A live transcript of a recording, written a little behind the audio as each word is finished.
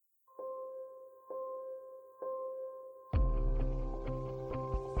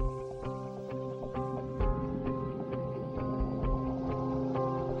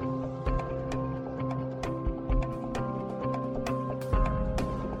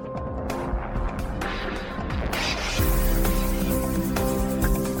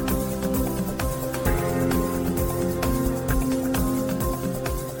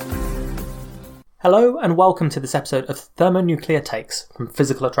Hello and welcome to this episode of Thermonuclear Takes from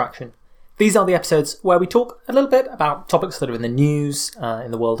Physical Attraction. These are the episodes where we talk a little bit about topics that are in the news,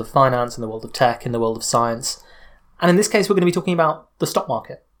 in the world of finance, in the world of tech, in the world of science. And in this case, we're going to be talking about the stock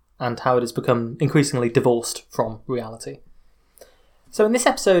market and how it has become increasingly divorced from reality. So in this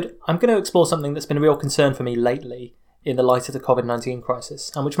episode, I'm going to explore something that's been a real concern for me lately in the light of the COVID-19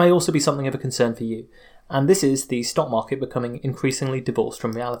 crisis, and which may also be something of a concern for you. And this is the stock market becoming increasingly divorced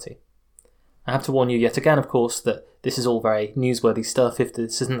from reality. I have to warn you yet again, of course, that this is all very newsworthy stuff. If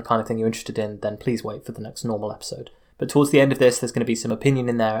this isn't the kind of thing you're interested in, then please wait for the next normal episode. But towards the end of this, there's going to be some opinion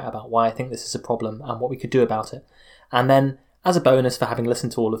in there about why I think this is a problem and what we could do about it. And then, as a bonus for having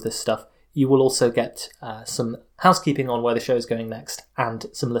listened to all of this stuff, you will also get some housekeeping on where the show is going next and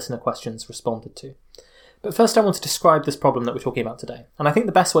some listener questions responded to. But first I want to describe this problem that we're talking about today. And I think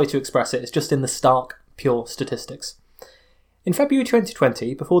the best way to express it is just in the stark, pure statistics. In February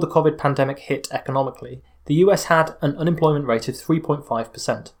 2020, before the COVID pandemic hit economically, the US had an unemployment rate of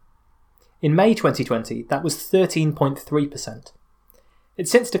 3.5%. In May 2020, that was 13.3%.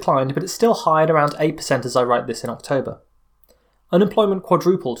 It's since declined, but it's still high at around 8% as I write this in October. Unemployment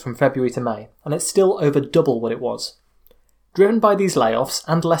quadrupled from February to May, and it's still over double what it was. Driven by these layoffs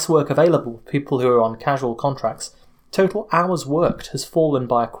and less work available for people who are on casual contracts, total hours worked has fallen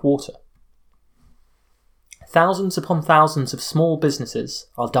by a quarter. Thousands upon thousands of small businesses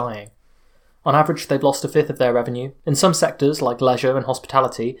are dying. On average, they've lost a fifth of their revenue. In some sectors, like leisure and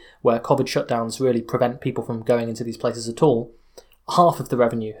hospitality, where COVID shutdowns really prevent people from going into these places at all, half of the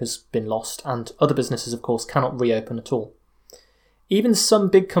revenue has been lost, and other businesses, of course, cannot reopen at all. Even some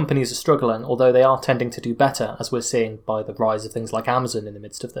big companies are struggling, although they are tending to do better, as we're seeing by the rise of things like Amazon in the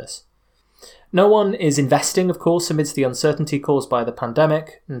midst of this. No one is investing, of course, amidst the uncertainty caused by the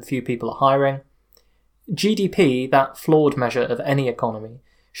pandemic, and few people are hiring. GDP, that flawed measure of any economy,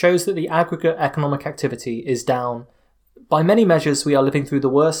 shows that the aggregate economic activity is down. By many measures, we are living through the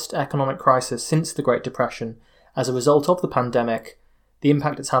worst economic crisis since the Great Depression as a result of the pandemic, the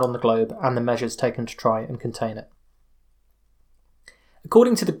impact it's had on the globe, and the measures taken to try and contain it.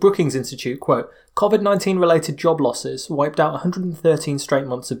 According to the Brookings Institute, quote, COVID-19 related job losses wiped out 113 straight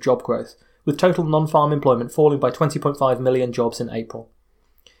months of job growth, with total non-farm employment falling by 20.5 million jobs in April.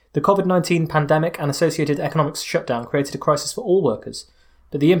 The COVID-19 pandemic and associated economic shutdown created a crisis for all workers,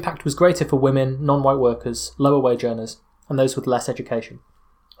 but the impact was greater for women, non-white workers, lower wage earners, and those with less education.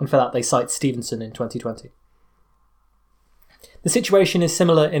 And for that they cite Stevenson in 2020. The situation is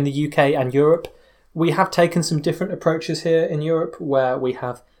similar in the UK and Europe. We have taken some different approaches here in Europe, where we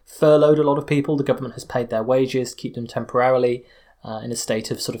have furloughed a lot of people. The government has paid their wages to keep them temporarily in a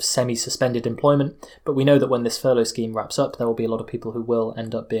state of sort of semi-suspended employment, but we know that when this furlough scheme wraps up, there will be a lot of people who will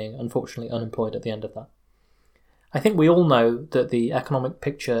end up being, unfortunately, unemployed at the end of that. I think we all know that the economic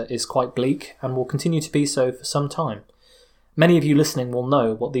picture is quite bleak and will continue to be so for some time. Many of you listening will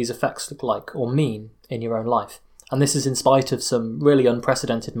know what these effects look like or mean in your own life, and this is in spite of some really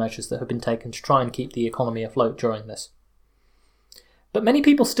unprecedented measures that have been taken to try and keep the economy afloat during this. But many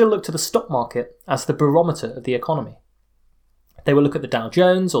people still look to the stock market as the barometer of the economy. They will look at the Dow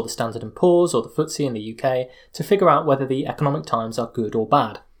Jones or the Standard & Poor's or the FTSE in the UK to figure out whether the economic times are good or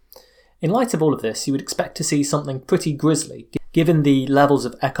bad. In light of all of this, you would expect to see something pretty grisly, given the levels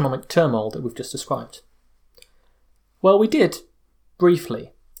of economic turmoil that we've just described. Well, we did,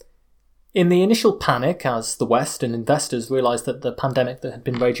 briefly. In the initial panic, as the West and investors realised that the pandemic that had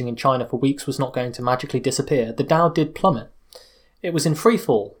been raging in China for weeks was not going to magically disappear, the Dow did plummet. It was in free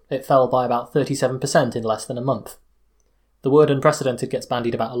fall. It fell by about 37% in less than a month. The word unprecedented gets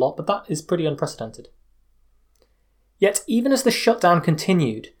bandied about a lot, but that is pretty unprecedented. Yet, even as the shutdown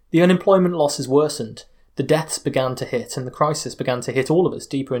continued, the unemployment losses worsened, the deaths began to hit, and the crisis began to hit all of us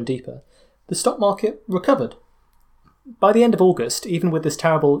deeper and deeper. The stock market recovered. By the end of August, even with this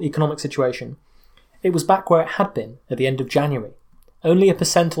terrible economic situation, it was back where it had been at the end of January, only a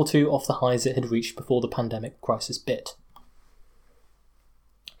percent or two off the highs it had reached before the pandemic crisis bit.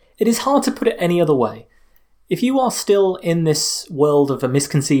 It is hard to put it any other way. If you are still in this world of a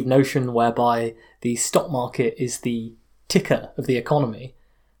misconceived notion whereby the stock market is the ticker of the economy,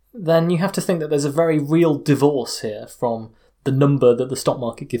 then you have to think that there's a very real divorce here from the number that the stock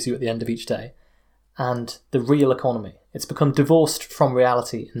market gives you at the end of each day and the real economy. It's become divorced from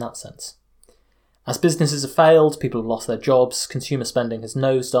reality in that sense. As businesses have failed, people have lost their jobs, consumer spending has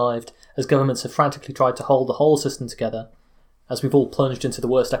nosedived, as governments have frantically tried to hold the whole system together, as we've all plunged into the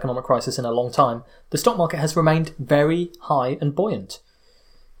worst economic crisis in a long time, the stock market has remained very high and buoyant.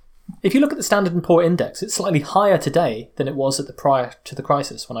 If you look at the Standard & Poor's index, it's slightly higher today than it was prior to the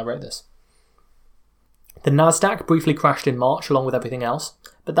crisis when I wrote this. The Nasdaq briefly crashed in March along with everything else,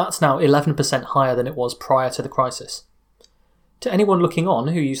 but that's now 11% higher than it was prior to the crisis. To anyone looking on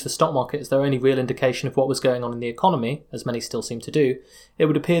who used the stock market as their only real indication of what was going on in the economy, as many still seem to do, it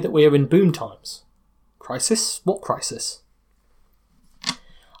would appear that we are in boom times. Crisis? What crisis?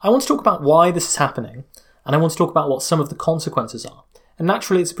 I want to talk about why this is happening, and I want to talk about what some of the consequences are. And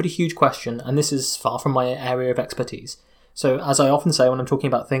naturally, it's a pretty huge question, and this is far from my area of expertise. So, as I often say when I'm talking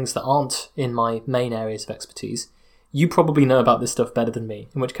about things that aren't in my main areas of expertise, you probably know about this stuff better than me,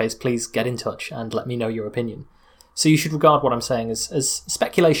 in which case please get in touch and let me know your opinion. So you should regard what I'm saying as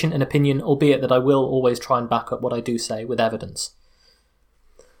speculation and opinion, albeit that I will always try and back up what I do say with evidence.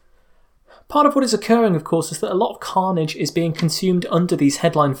 Part of what is occurring, of course, is that a lot of carnage is being consumed under these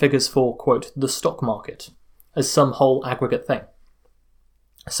headline figures for, quote, the stock market, as some whole aggregate thing.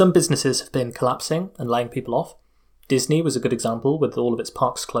 Some businesses have been collapsing and laying people off. Disney was a good example, with all of its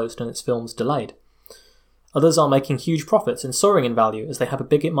parks closed and its films delayed. Others are making huge profits and soaring in value as they have a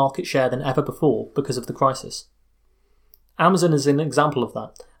bigger market share than ever before because of the crisis. Amazon is an example of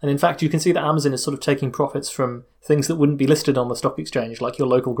that, and in fact you can see that Amazon is sort of taking profits from things that wouldn't be listed on the stock exchange, like your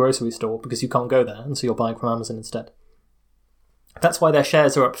local grocery store, because you can't go there, and so you're buying from Amazon instead. That's why their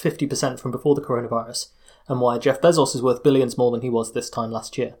shares are up 50% from before the coronavirus, and why Jeff Bezos is worth billions more than he was this time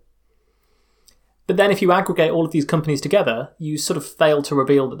last year. But then if you aggregate all of these companies together, you sort of fail to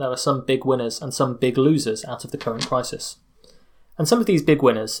reveal that there are some big winners and some big losers out of the current crisis. And some of these big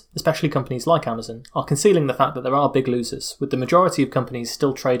winners, especially companies like Amazon, are concealing the fact that there are big losers, with the majority of companies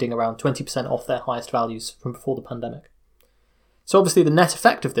still trading around 20% off their highest values from before the pandemic. So obviously the net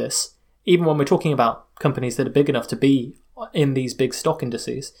effect of this, even when we're talking about companies that are big enough to be in these big stock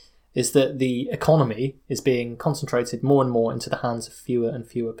indices, is that the economy is being concentrated more and more into the hands of fewer and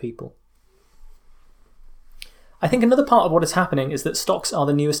fewer people. I think another part of what is happening is that stocks are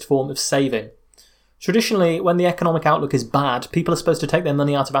the newest form of saving. Traditionally, when the economic outlook is bad, people are supposed to take their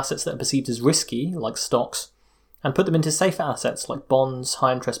money out of assets that are perceived as risky, like stocks, and put them into safer assets like bonds,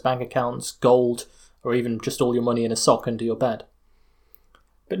 high-interest bank accounts, gold, or even just all your money in a sock under your bed.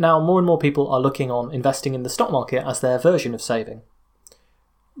 But now more and more people are looking on investing in the stock market as their version of saving.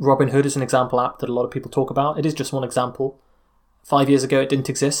 Robinhood is an example app that a lot of people talk about. It is just one example. 5 years ago it didn't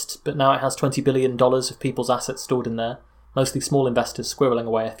exist, but now it has $20 billion of people's assets stored in there, mostly small investors squirreling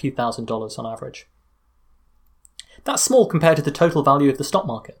away a few $1,000s on average. That's small compared to the total value of the stock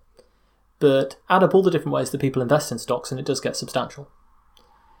market, but add up all the different ways that people invest in stocks and it does get substantial.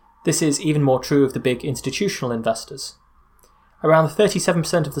 This is even more true of the big institutional investors. Around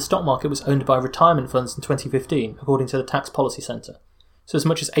 37% of the stock market was owned by retirement funds in 2015, according to the Tax Policy Center. So as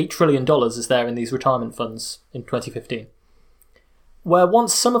much as $8 trillion is there in these retirement funds in 2015. Where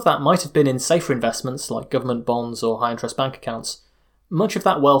once some of that might have been in safer investments like government bonds or high-interest bank accounts, much of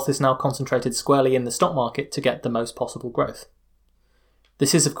that wealth is now concentrated squarely in the stock market to get the most possible growth.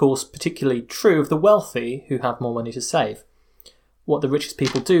 This is, of course, particularly true of the wealthy who have more money to save. What the richest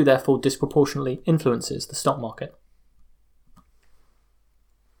people do, therefore, disproportionately influences the stock market.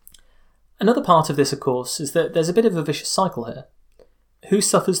 Another part of this, of course, is that there's a bit of a vicious cycle here. Who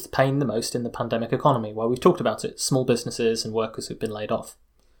suffers the pain the most in the pandemic economy? Well, we've talked about it, small businesses and workers who've been laid off.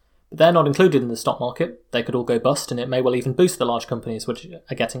 But they're not included in the stock market. They could all go bust, and it may well even boost the large companies which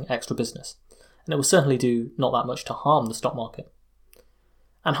are getting extra business. And it will certainly do not that much to harm the stock market.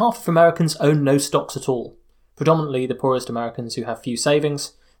 And half of Americans own no stocks at all. Predominantly the poorest Americans who have few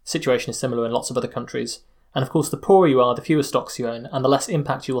savings. The situation is similar in lots of other countries. And of course, the poorer you are, the fewer stocks you own, and the less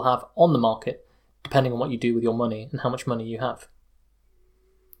impact you will have on the market, depending on what you do with your money and how much money you have.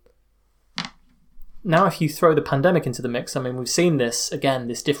 Now if you throw the pandemic into the mix, we've seen this, again,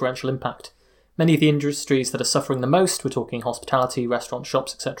 this differential impact. Many of the industries that are suffering the most, we're talking hospitality, restaurants,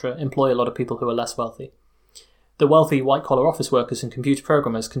 shops, etc., employ a lot of people who are less wealthy. The wealthy white-collar office workers and computer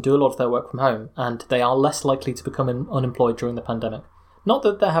programmers can do a lot of their work from home, and they are less likely to become unemployed during the pandemic. Not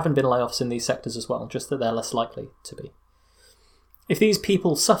that there haven't been layoffs in these sectors as well, just that they're less likely to be. If these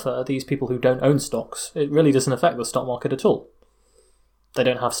people suffer, these people who don't own stocks, it really doesn't affect the stock market at all. They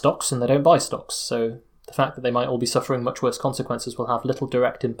don't have stocks and they don't buy stocks, so the fact that they might all be suffering much worse consequences will have little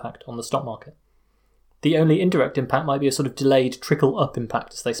direct impact on the stock market. The only indirect impact might be a sort of delayed trickle-up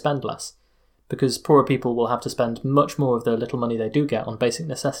impact as they spend less, because poorer people will have to spend much more of the little money they do get on basic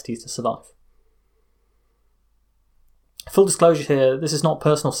necessities to survive. Full disclosure here, this is not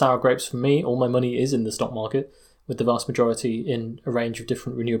personal sour grapes for me. All my money is in the stock market, with the vast majority in a range of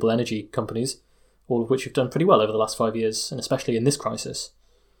different renewable energy companies, all of which have done pretty well over the last 5 years, and especially in this crisis.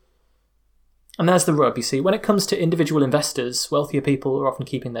 And there's the rub, you see. When it comes to individual investors, wealthier people are often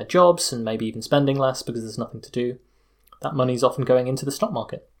keeping their jobs and maybe even spending less because there's nothing to do. That money's often going into the stock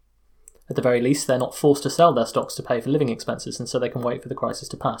market. At the very least, they're not forced to sell their stocks to pay for living expenses, and so they can wait for the crisis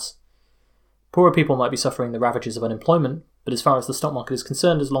to pass. Poorer people might be suffering the ravages of unemployment, but as far as the stock market is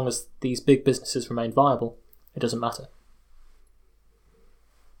concerned, as long as these big businesses remain viable, it doesn't matter.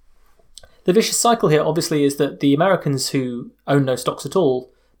 The vicious cycle here obviously is that the Americans who own no stocks at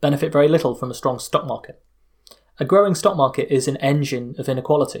all benefit very little from a strong stock market. A growing stock market is an engine of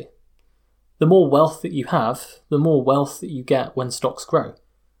inequality. The more wealth that you have, the more wealth that you get when stocks grow.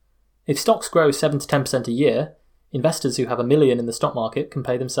 If stocks grow 7 to 10% a year, investors who have $1 million in the stock market can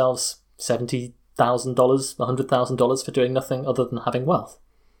pay themselves $70,000, $100,000 for doing nothing other than having wealth.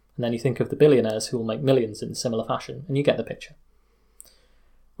 And then you think of the billionaires who will make millions in similar fashion, and you get the picture.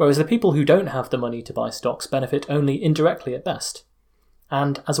 Whereas the people who don't have the money to buy stocks benefit only indirectly at best.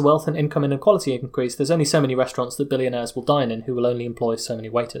 And as wealth and income inequality increase, there's only so many restaurants that billionaires will dine in who will only employ so many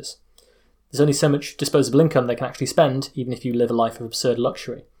waiters. There's only so much disposable income they can actually spend, even if you live a life of absurd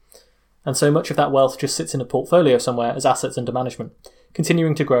luxury. And so much of that wealth just sits in a portfolio somewhere as assets under management,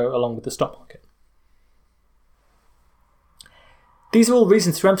 continuing to grow along with the stock market. These are all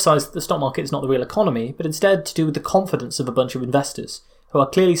reasons to emphasise that the stock market is not the real economy, but instead to do with the confidence of a bunch of investors who are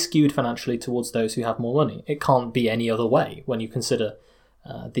clearly skewed financially towards those who have more money. It can't be any other way when you consider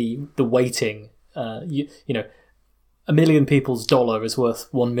the weighting. $1 million people's dollar is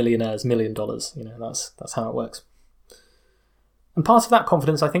worth $1 millionaire's $1 million. That's how it works. And part of that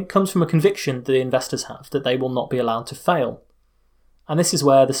confidence, I think, comes from a conviction that the investors have that they will not be allowed to fail. And this is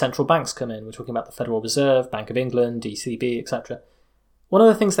where the central banks come in. We're talking about the Federal Reserve, Bank of England, ECB, etc. One of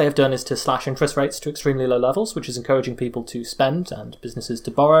the things they have done is to slash interest rates to extremely low levels, which is encouraging people to spend and businesses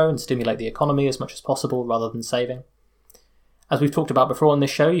to borrow and stimulate the economy as much as possible rather than saving. As we've talked about before on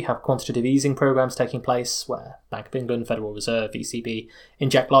this show, you have quantitative easing programs taking place where Bank of England, Federal Reserve, ECB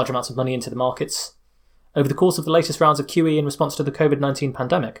inject large amounts of money into the markets. Over the course of the latest rounds of QE in response to the COVID-19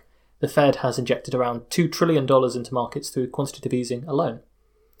 pandemic, the Fed has injected around $2 trillion into markets through quantitative easing alone.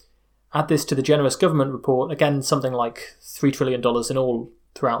 Add this to the generous government report, again something like $3 trillion in all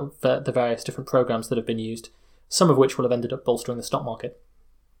throughout the various different programs that have been used, some of which will have ended up bolstering the stock market.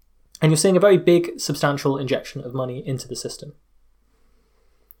 And you're seeing a very big, substantial injection of money into the system.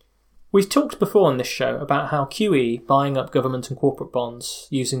 We've talked before on this show about how QE, buying up government and corporate bonds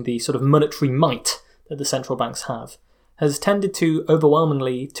using the sort of monetary might that the central banks have, has tended to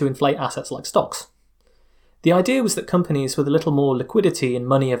overwhelmingly to inflate assets like stocks. The idea was that companies with a little more liquidity and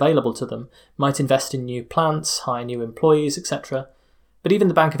money available to them might invest in new plants, hire new employees, etc. But even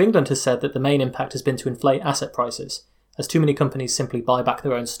the Bank of England has said that the main impact has been to inflate asset prices, as too many companies simply buy back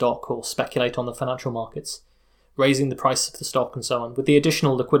their own stock or speculate on the financial markets, raising the price of the stock and so on, with the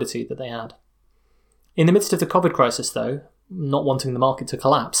additional liquidity that they add. In the midst of the COVID crisis, though, not wanting the market to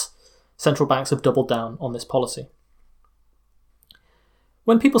collapse, central banks have doubled down on this policy.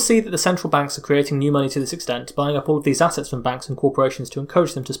 When people see that the central banks are creating new money to this extent, buying up all of these assets from banks and corporations to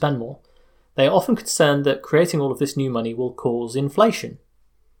encourage them to spend more, they are often concerned that creating all of this new money will cause inflation.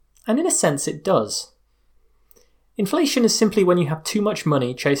 And in a sense it does. Inflation is simply when you have too much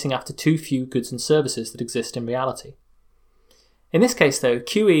money chasing after too few goods and services that exist in reality. In this case, though,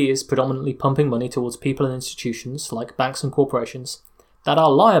 QE is predominantly pumping money towards people and institutions, like banks and corporations, that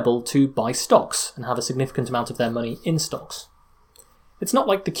are liable to buy stocks and have a significant amount of their money in stocks. It's not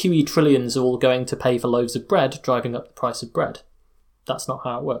like the QE trillions are all going to pay for loaves of bread, driving up the price of bread. That's not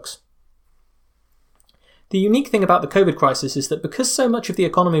how it works. The unique thing about the COVID crisis is that because so much of the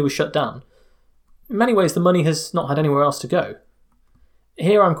economy was shut down, in many ways the money has not had anywhere else to go.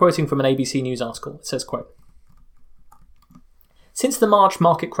 Here I'm quoting from an ABC News article. It says, quote, "Since the March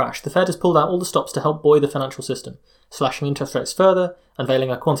market crash, the Fed has pulled out all the stops to help buoy the financial system, slashing interest rates further, unveiling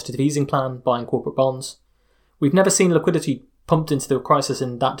a quantitative easing plan, buying corporate bonds. We've never seen liquidity pumped into the crisis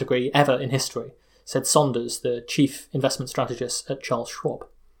in that degree ever in history," said Saunders, the chief investment strategist at Charles Schwab.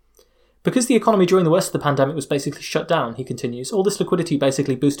 "Because the economy during the worst of the pandemic was basically shut down," he continues, "all this liquidity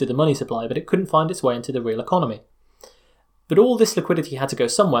basically boosted the money supply, but it couldn't find its way into the real economy. But all this liquidity had to go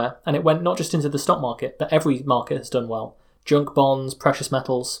somewhere, and it went not just into the stock market, but every market has done well. Junk bonds, precious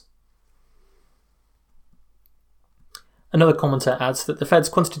metals." Another commenter adds that the Fed's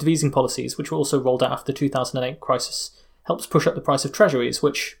quantitative easing policies, which were also rolled out after the 2008 crisis, helps push up the price of treasuries,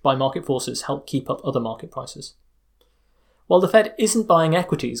 which, by market forces, help keep up other market prices. While the Fed isn't buying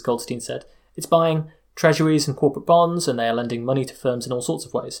equities, Goldstein said, it's buying treasuries and corporate bonds, and they are lending money to firms in all sorts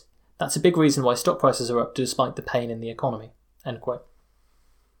of ways. That's a big reason why stock prices are up despite the pain in the economy. End quote.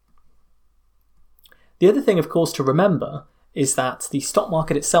 The other thing, of course, to remember is that the stock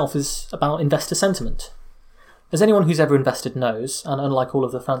market itself is about investor sentiment. As anyone who's ever invested knows, and unlike all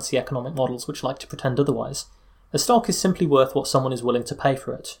of the fancy economic models which like to pretend otherwise, a stock is simply worth what someone is willing to pay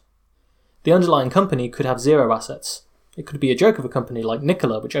for it. the underlying company could have zero assets. It could be a joke of a company like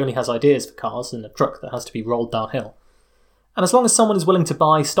Nikola, which only has ideas for cars and a truck that has to be rolled downhill. And as long as someone is willing to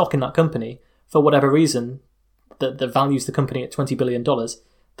buy stock in that company, for whatever reason, that values the company at $20 billion,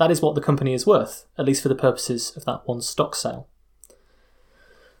 that is what the company is worth, at least for the purposes of that one stock sale.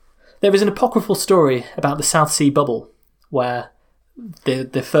 There is an apocryphal story about the South Sea bubble, where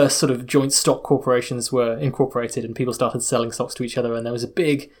the first sort of joint stock corporations were incorporated and people started selling stocks to each other, and there was a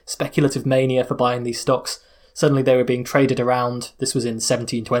big speculative mania for buying these stocks. Suddenly they were being traded around. This was in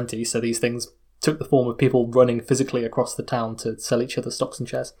 1720, so these things took the form of people running physically across the town to sell each other stocks and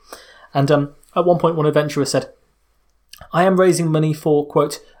shares. And at one point one adventurer said, "I am raising money for,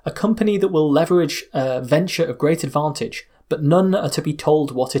 quote, a company that will leverage a venture of great advantage, but none are to be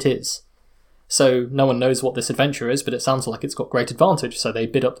told what it is." So no one knows what this adventure is, but it sounds like it's got great advantage, so they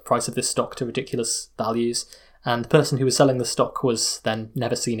bid up the price of this stock to ridiculous values, and the person who was selling the stock was then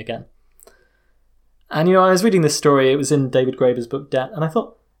never seen again. And, I was reading this story, it was in David Graeber's book Debt, and I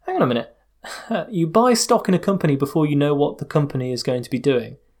thought, hang on a minute, you buy stock in a company before you know what the company is going to be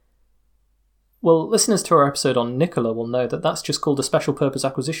doing. Well, listeners to our episode on Nikola will know that that's just called a special purpose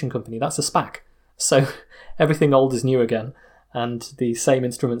acquisition company. That's a SPAC. So everything old is new again, and the same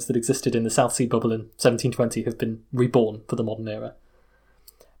instruments that existed in the South Sea bubble in 1720 have been reborn for the modern era.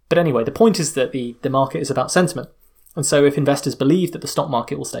 But anyway, the point is that the market is about sentiment. And so if investors believe that the stock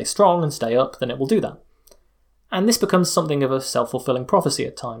market will stay strong and stay up, then it will do that. And this becomes something of a self-fulfilling prophecy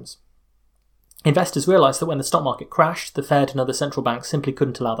at times. Investors realised that when the stock market crashed, the Fed and other central banks simply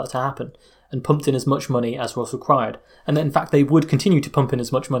couldn't allow that to happen, and pumped in as much money as was required, and that in fact they would continue to pump in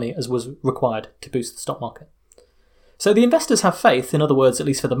as much money as was required to boost the stock market. So the investors have faith, in other words, at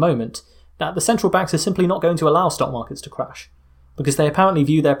least for the moment, that the central banks are simply not going to allow stock markets to crash, because they apparently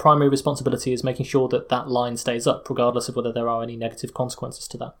view their primary responsibility as making sure that that line stays up, regardless of whether there are any negative consequences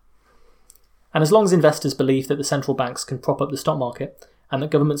to that. And as long as investors believe that the central banks can prop up the stock market, and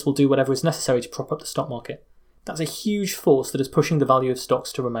that governments will do whatever is necessary to prop up the stock market, that's a huge force that is pushing the value of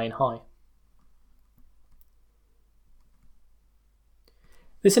stocks to remain high.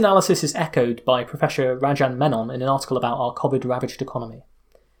 This analysis is echoed by Professor Rajan Menon in an article about our COVID-ravaged economy.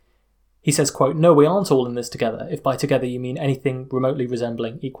 He says, quote, "No, we aren't all in this together, if by together you mean anything remotely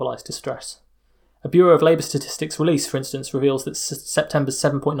resembling equalised distress. A Bureau of Labour Statistics release, for instance, reveals that September's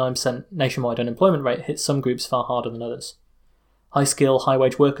 7.9% nationwide unemployment rate hit some groups far harder than others. High-skill,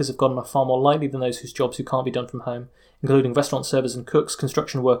 high-wage workers have gotten off far more lightly than those whose jobs who can't be done from home, including restaurant servers and cooks,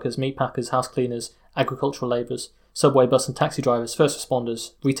 construction workers, meat packers, house cleaners, agricultural labourers, subway, bus and taxi drivers, first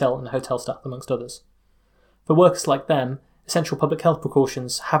responders, retail and hotel staff, amongst others. For workers like them, essential public health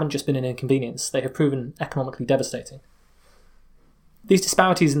precautions haven't just been an inconvenience, they have proven economically devastating. These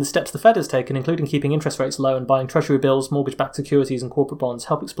disparities in the steps the Fed has taken, including keeping interest rates low and buying treasury bills, mortgage-backed securities and corporate bonds,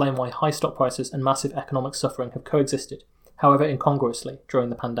 help explain why high stock prices and massive economic suffering have coexisted, however incongruously, during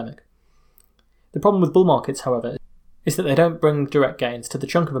the pandemic. The problem with bull markets, however, is that they don't bring direct gains to the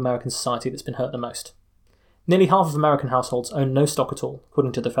chunk of American society that's been hurt the most. Nearly half of American households own no stock at all,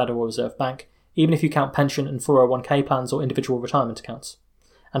 according to the Federal Reserve Bank, even if you count pension and 401k plans or individual retirement accounts.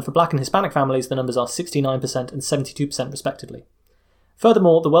 And for black and Hispanic families, the numbers are 69% and 72% respectively.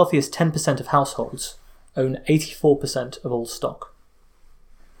 Furthermore, the wealthiest 10% of households own 84% of all stock.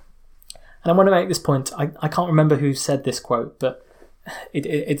 And I want to make this point, I can't remember who said this quote, but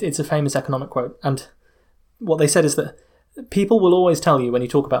it's a famous economic quote, and what they said is that people will always tell you when you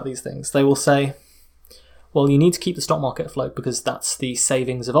talk about these things, they will say, well, you need to keep the stock market afloat because that's the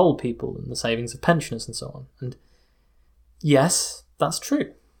savings of old people and the savings of pensioners and so on. And yes, that's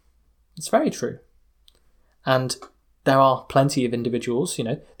true. It's very true. And there are plenty of individuals,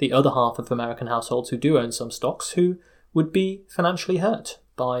 the other half of American households who do own some stocks, who would be financially hurt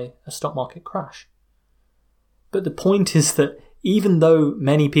by a stock market crash. But the point is that even though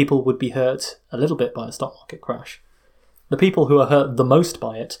many people would be hurt a little bit by a stock market crash, the people who are hurt the most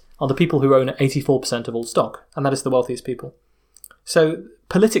by it are the people who own 84% of all stock, and that is the wealthiest people. So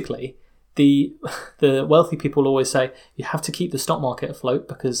politically, the wealthy people always say you have to keep the stock market afloat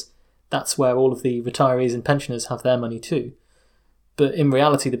because that's where all of the retirees and pensioners have their money too. But in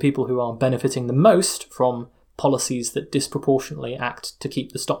reality, the people who are benefiting the most from policies that disproportionately act to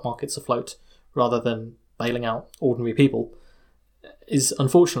keep the stock markets afloat rather than bailing out ordinary people is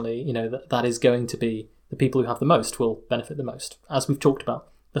unfortunately, that is going to be the people who have the most will benefit the most, as we've talked about,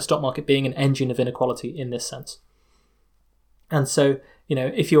 the stock market being an engine of inequality in this sense. And so,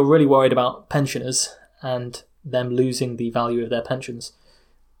 if you're really worried about pensioners and them losing the value of their pensions,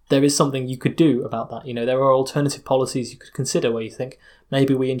 there is something you could do about that. There are alternative policies you could consider where you think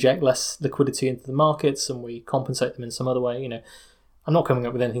maybe we inject less liquidity into the markets and we compensate them in some other way. I'm not coming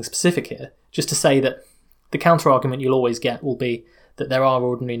up with anything specific here, just to say that the counter-argument you'll always get will be that there are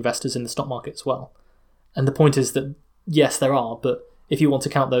ordinary investors in the stock market as well. And the point is that, yes, there are, but if you want to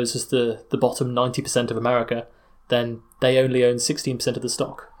count those as the bottom 90% of America, then they only own 16% of the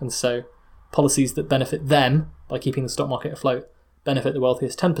stock. And so policies that benefit them by keeping the stock market afloat benefit the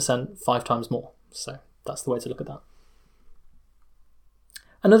wealthiest 10% 5 times more. So that's the way to look at that.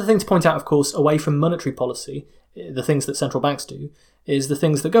 Another thing to point out, of course, away from monetary policy, the things that central banks do, is the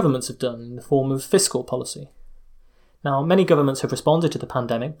things that governments have done in the form of fiscal policy. Now, many governments have responded to the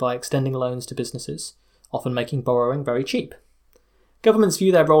pandemic by extending loans to businesses, often making borrowing very cheap. Governments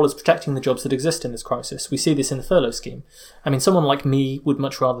view their role as protecting the jobs that exist in this crisis. We see this in the furlough scheme. I mean, someone like me would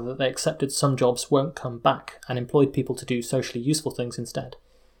much rather that they accepted some jobs won't come back and employed people to do socially useful things instead.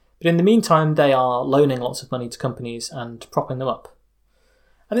 But in the meantime, they are loaning lots of money to companies and propping them up.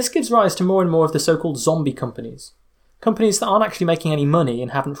 And this gives rise to more and more of the so-called zombie companies. Companies that aren't actually making any money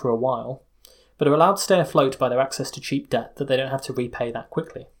and haven't for a while, but are allowed to stay afloat by their access to cheap debt that they don't have to repay that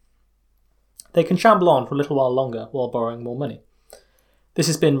quickly. They can shamble on for a little while longer while borrowing more money. This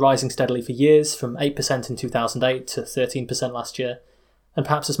has been rising steadily for years, from 8% in 2008 to 13% last year, and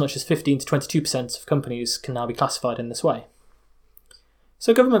perhaps as much as 15 to 22% of companies can now be classified in this way.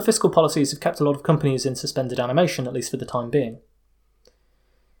 So government fiscal policies have kept a lot of companies in suspended animation, at least for the time being.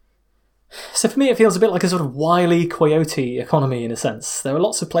 So for me it feels a bit like a sort of Wile E. Coyote economy in a sense. There are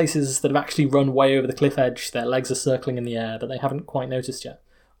lots of places that have actually run way over the cliff edge, their legs are circling in the air, but they haven't quite noticed yet,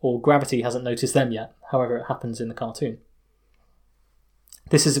 or gravity hasn't noticed them yet, however it happens in the cartoon.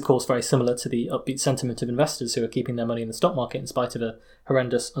 This is of course very similar to the upbeat sentiment of investors who are keeping their money in the stock market in spite of a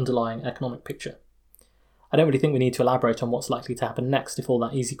horrendous underlying economic picture. I don't really think we need to elaborate on what's likely to happen next if all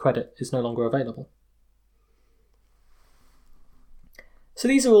that easy credit is no longer available. So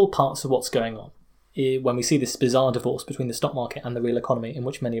these are all parts of what's going on when we see this bizarre divorce between the stock market and the real economy in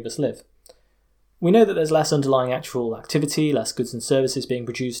which many of us live. We know that there's less underlying actual activity, less goods and services being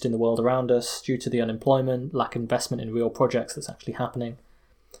produced in the world around us due to the unemployment, lack of investment in real projects that's actually happening.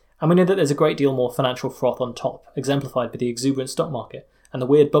 And we know that there's a great deal more financial froth on top, exemplified by the exuberant stock market and the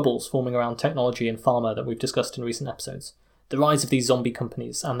weird bubbles forming around technology and pharma that we've discussed in recent episodes, the rise of these zombie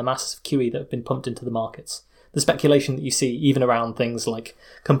companies and the masses of QE that have been pumped into the markets, the speculation that you see even around things like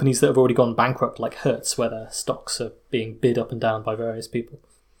companies that have already gone bankrupt like Hertz, where their stocks are being bid up and down by various people.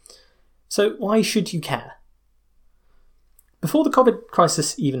 So why should you care? Before the COVID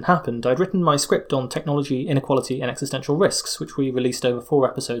crisis even happened, I'd written my script on technology, inequality and existential risks, which we released over 4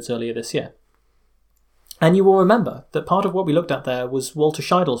 episodes earlier this year. And you will remember that part of what we looked at there was Walter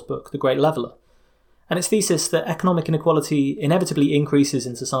Scheidel's book, The Great Leveller, and its thesis that economic inequality inevitably increases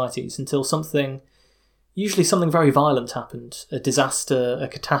in societies until usually something very violent happened, a disaster, a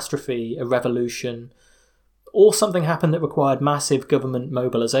catastrophe, a revolution, or something happened that required massive government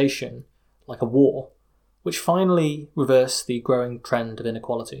mobilisation, like a war, which finally reversed the growing trend of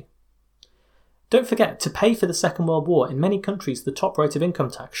inequality. Don't forget, to pay for the Second World War, in many countries the top rate of income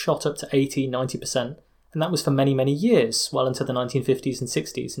tax shot up to 80-90%, and that was for many, many years, well into the 1950s and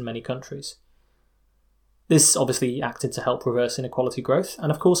 60s in many countries. This obviously acted to help reverse inequality growth,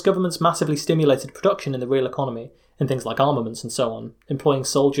 and of course governments massively stimulated production in the real economy, in things like armaments and so on, employing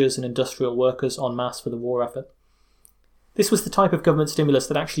soldiers and industrial workers en masse for the war effort. This was the type of government stimulus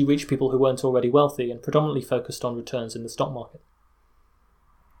that actually reached people who weren't already wealthy and predominantly focused on returns in the stock market.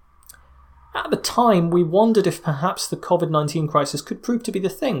 At the time, we wondered if perhaps the COVID-19 crisis could prove to be the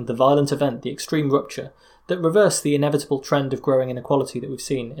thing, the violent event, the extreme rupture, that reversed the inevitable trend of growing inequality that we've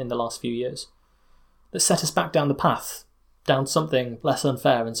seen in the last few years, that set us back down the path, down something less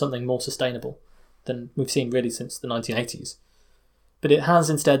unfair and something more sustainable than we've seen really since the 1980s. But it has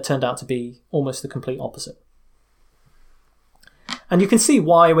instead turned out to be almost the complete opposite. And you can see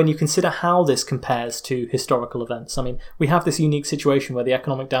why when you consider how this compares to historical events. I mean, we have this unique situation where the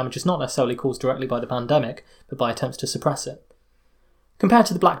economic damage is not necessarily caused directly by the pandemic, but by attempts to suppress it. Compared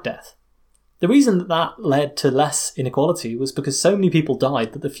to the Black Death, the reason that led to less inequality was because so many people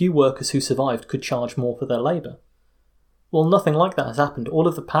died that the few workers who survived could charge more for their labour. Well, nothing like that has happened. All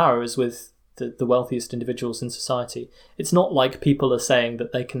of the power is with the wealthiest individuals in society. It's not like people are saying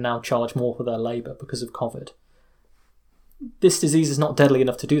that they can now charge more for their labour because of COVID. This disease is not deadly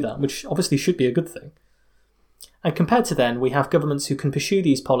enough to do that, which obviously should be a good thing. And compared to then, we have governments who can pursue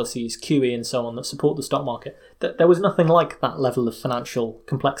these policies, QE and so on, that support the stock market. There was nothing like that level of financial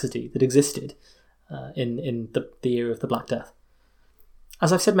complexity that existed in the era of the Black Death.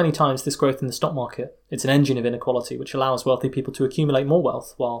 As I've said many times, this growth in the stock market, it's an engine of inequality which allows wealthy people to accumulate more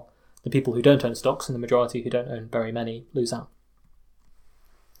wealth, while the people who don't own stocks, and the majority who don't own very many, lose out.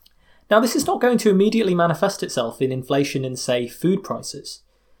 Now, this is not going to immediately manifest itself in inflation in, say, food prices,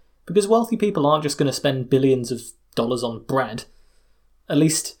 because wealthy people aren't just going to spend billions of dollars on bread. At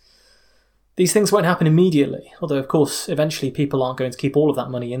least, these things won't happen immediately, although of course eventually people aren't going to keep all of that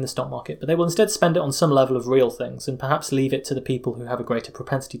money in the stock market, but they will instead spend it on some level of real things and perhaps leave it to the people who have a greater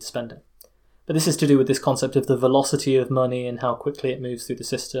propensity to spend it. But this is to do with this concept of the velocity of money and how quickly it moves through the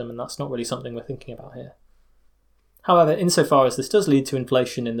system, and that's not really something we're thinking about here. However, insofar as this does lead to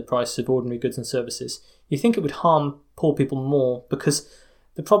inflation in the price of ordinary goods and services, you think it would harm poor people more, because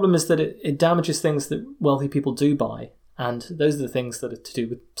the problem is that it damages things that wealthy people do buy, and those are the things that are to do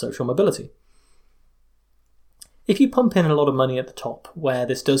with social mobility. If you pump in a lot of money at the top, where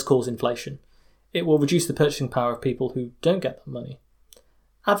this does cause inflation, it will reduce the purchasing power of people who don't get that money.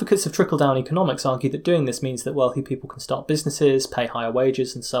 Advocates of trickle-down economics argue that doing this means that wealthy people can start businesses, pay higher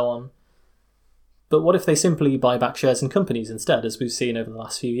wages, and so on. But what if they simply buy back shares in companies instead, as we've seen over the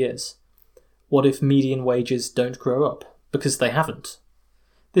last few years? What if median wages don't grow up? Because they haven't.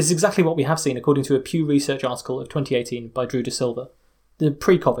 This is exactly what we have seen according to a Pew Research article of 2018 by Drew De Silva, the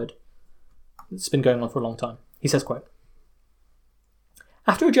pre-COVID. It's been going on for a long time. He says, quote,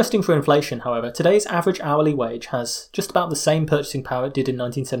 "After adjusting for inflation, however, today's average hourly wage has just about the same purchasing power it did in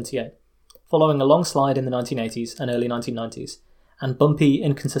 1978, following a long slide in the 1980s and early 1990s, and bumpy,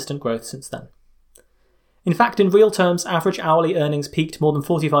 inconsistent growth since then. In fact, in real terms, average hourly earnings peaked more than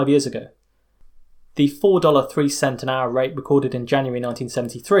 45 years ago. The $4.03 an hour rate recorded in January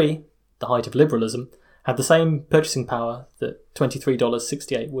 1973, the height of liberalism, had the same purchasing power that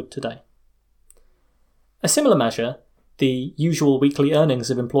 $23.68 would today. A similar measure, the usual weekly earnings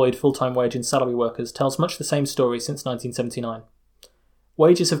of employed full-time wage and salary workers, tells much the same story since 1979.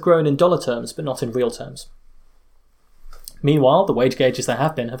 Wages have grown in dollar terms, but not in real terms. Meanwhile, the wage gauges there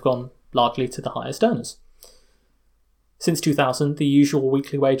have been have gone largely to the highest earners. Since 2000, the usual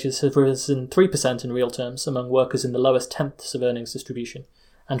weekly wages have risen 3% in real terms among workers in the lowest tenths of earnings distribution,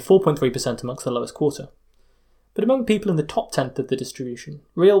 and 4.3% amongst the lowest quarter. But among people in the top tenth of the distribution,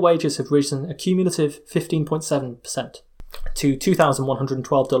 real wages have risen a cumulative 15.7% to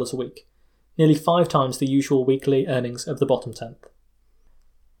 $2,112 a week, nearly 5 times the usual weekly earnings of the bottom tenth.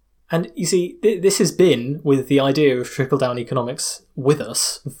 And you see, this has been with the idea of trickle-down economics with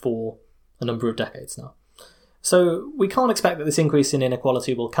us for a number of decades now. So we can't expect that this increase in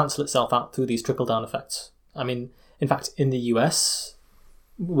inequality will cancel itself out through these trickle-down effects. I mean, in fact, in the US,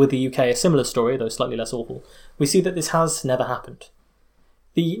 with the UK a similar story, though slightly less awful, we see that this has never happened.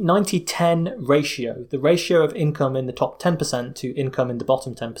 The 90-10 ratio, the ratio of income in the top 10% to income in the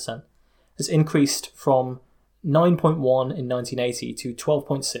bottom 10%, has increased from 9.1 in 1980 to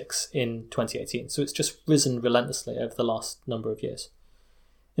 12.6 in 2018, so it's just risen relentlessly over the last number of years.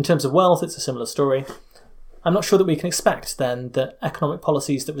 In terms of wealth, it's a similar story. I'm not sure that we can expect, then, that economic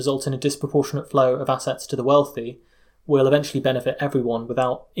policies that result in a disproportionate flow of assets to the wealthy will eventually benefit everyone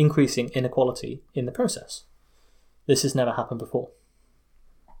without increasing inequality in the process. This has never happened before.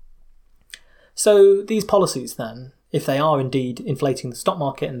 So these policies, then, if they are indeed inflating the stock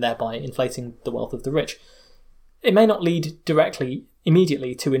market and thereby inflating the wealth of the rich, it may not lead directly,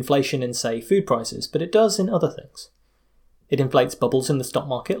 immediately to inflation in, say, food prices, but it does in other things. It inflates bubbles in the stock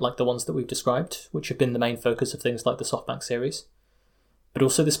market, like the ones that we've described, which have been the main focus of things like the SoftBank series, but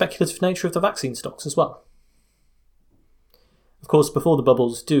also the speculative nature of the vaccine stocks as well. Of course, before the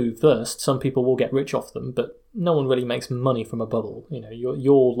bubbles do burst, some people will get rich off them, but no one really makes money from a bubble. You know,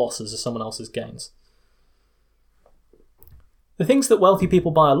 your losses are someone else's gains. The things that wealthy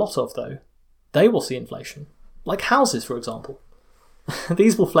people buy a lot of, though, they will see inflation. Like houses, for example.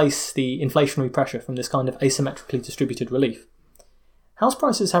 These will face the inflationary pressure from this kind of asymmetrically distributed relief. House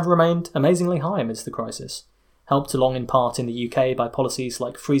prices have remained amazingly high amidst the crisis, helped along in part in the UK by policies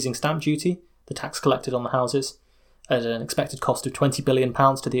like freezing stamp duty, the tax collected on the houses, at an expected cost of £20 billion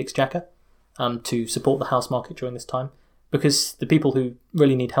to the Exchequer, to support the house market during this time, because the people who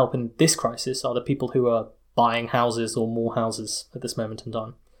really need help in this crisis are the people who are buying houses or more houses at this moment in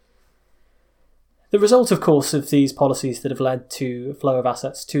time. The result, of course, of these policies that have led to a flow of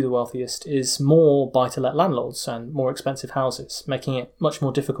assets to the wealthiest is more buy-to-let landlords and more expensive houses, making it much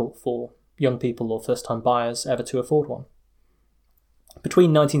more difficult for young people or first-time buyers ever to afford one.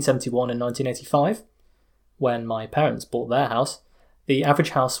 Between 1971 and 1985, when my parents bought their house, the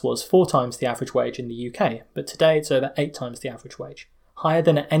average house was 4 times the average wage in the UK, but today it's over 8 times the average wage, higher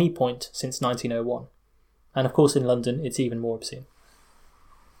than at any point since 1901. And of course in London it's even more obscene.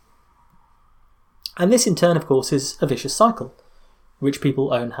 And this in turn, of course, is a vicious cycle. Rich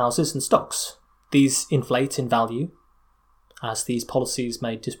people own houses and stocks. These inflate in value, as these policies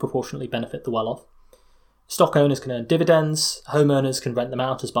may disproportionately benefit the well-off. Stock owners can earn dividends, homeowners can rent them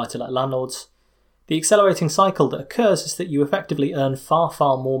out as buy-to-let landlords. The accelerating cycle that occurs is that you effectively earn far,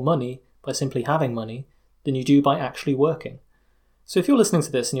 far more money by simply having money than you do by actually working. So if you're listening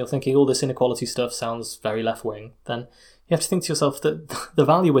to this and you're thinking all this inequality stuff sounds very left-wing, then you have to think to yourself that the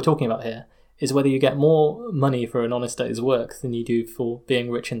value we're talking about here is whether you get more money for an honest day's work than you do for being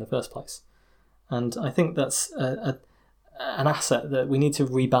rich in the first place. And I think that's an asset that we need to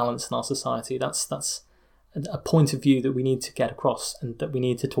rebalance in our society. That's a point of view that we need to get across and that we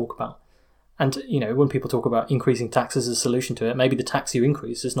need to talk about. And, when people talk about increasing tax as a solution to it, maybe the tax you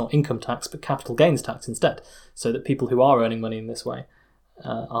increase is not income tax, but capital gains tax instead, so that people who are earning money in this way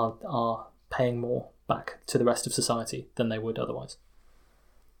are paying more back to the rest of society than they would otherwise.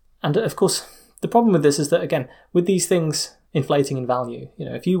 And, of course, the problem with this is that, again, with these things inflating in value,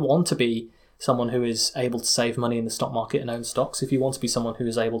 if you want to be someone who is able to save money in the stock market and own stocks, if you want to be someone who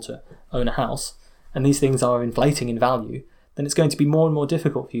is able to own a house, and these things are inflating in value, then it's going to be more and more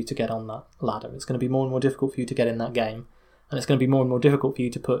difficult for you to get on that ladder. It's going to be more and more difficult for you to get in that game. And it's going to be more and more difficult for you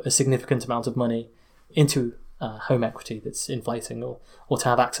to put a significant amount of money into home equity that's inflating or to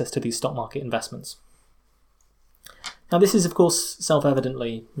have access to these stock market investments. Now, this is, of course,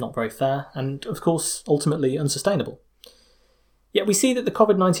 self-evidently not very fair and, of course, ultimately unsustainable. Yet we see that the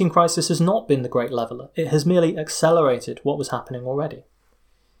COVID-19 crisis has not been the great leveller. It has merely accelerated what was happening already.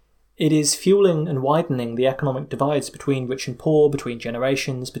 It is fueling and widening the economic divides between rich and poor, between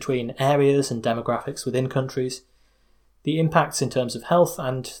generations, between areas and demographics within countries. The impacts in terms of health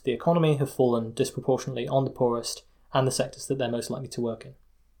and the economy have fallen disproportionately on the poorest and the sectors that they're most likely to work in.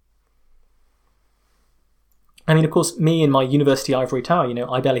 I mean, of course, me in my university ivory tower,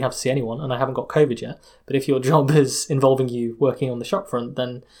 I barely have to see anyone and I haven't got COVID yet. But if your job is involving you working on the shop front,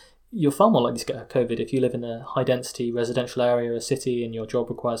 then you're far more likely to get COVID if you live in a high-density residential area, a city, and your job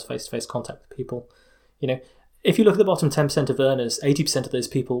requires face-to-face contact with people. If you look at the bottom 10% of earners, 80% of those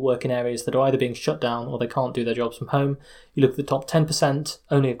people work in areas that are either being shut down or they can't do their jobs from home. You look at the top 10%,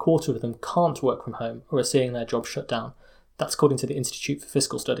 only a quarter of them can't work from home or are seeing their jobs shut down. That's according to the Institute for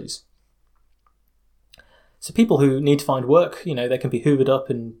Fiscal Studies. So people who need to find work, they can be hoovered up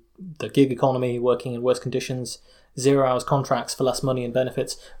in the gig economy, working in worse conditions, 0 hours contracts for less money and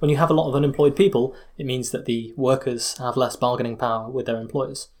benefits. When you have a lot of unemployed people, it means that the workers have less bargaining power with their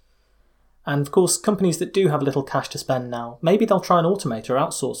employers. And of course, companies that do have little cash to spend now, maybe they'll try and automate or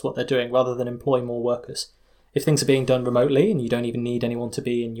outsource what they're doing rather than employ more workers. If things are being done remotely and you don't even need anyone to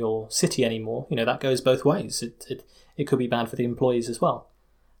be in your city anymore, that goes both ways. It could be bad for the employees as well.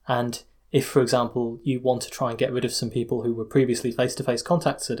 And if, for example, you want to try and get rid of some people who were previously face-to-face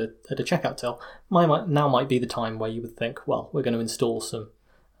contacts at a checkout till, now might be the time where you would think, well, we're going to install some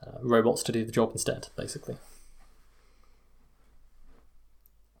robots to do the job instead, basically.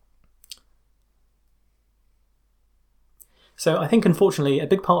 So I think, unfortunately, a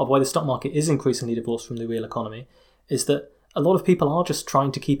big part of why the stock market is increasingly divorced from the real economy is that a lot of people are just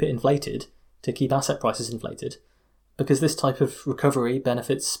trying to keep it inflated, to keep asset prices inflated, because this type of recovery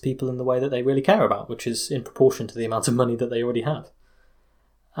benefits people in the way that they really care about, which is in proportion to the amount of money that they already have.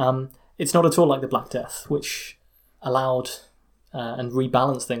 It's not at all like the Black Death, which allowed and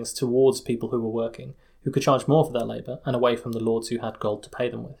rebalanced things towards people who were working, who could charge more for their labour, and away from the lords who had gold to pay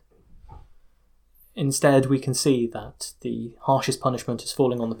them with. Instead, we can see that the harshest punishment is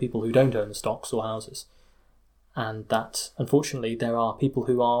falling on the people who don't own stocks or houses, and that, unfortunately, there are people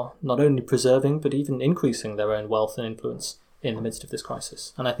who are not only preserving but even increasing their own wealth and influence in the midst of this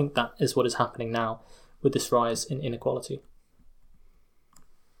crisis. And I think that is what is happening now with this rise in inequality.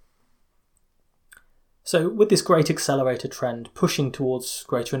 So with this great accelerator trend pushing towards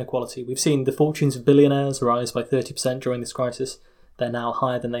greater inequality, we've seen the fortunes of billionaires rise by 30% during this crisis. They're now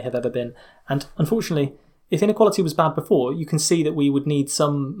higher than they have ever been. And unfortunately, if inequality was bad before, you can see that we would need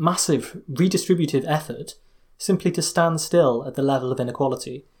some massive redistributive effort simply to stand still at the level of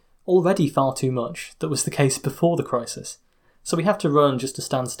inequality, already far too much, that was the case before the crisis. So we have to run just to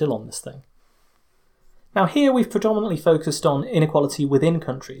stand still on this thing. Now here we've predominantly focused on inequality within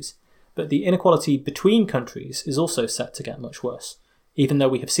countries, but the inequality between countries is also set to get much worse, even though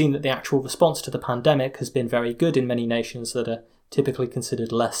we have seen that the actual response to the pandemic has been very good in many nations that are typically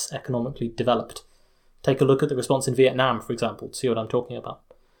considered less economically developed. Take a look at the response in Vietnam, for example, to see what I'm talking about.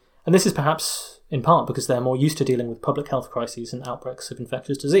 And this is perhaps in part because they're more used to dealing with public health crises and outbreaks of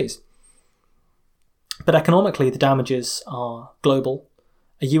infectious disease. But economically, the damages are global.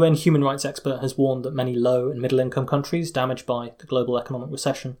 A UN human rights expert has warned that many low and middle-income countries damaged by the global economic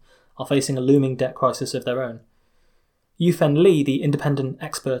recession are facing a looming debt crisis of their own. Yu-Fen Lee, the independent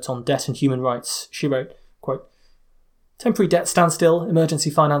expert on debt and human rights, she wrote, quote, Temporary debt standstill,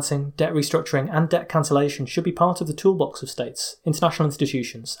 emergency financing, debt restructuring and debt cancellation should be part of the toolbox of states, international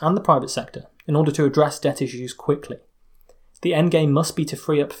institutions and the private sector in order to address debt issues quickly. The endgame must be to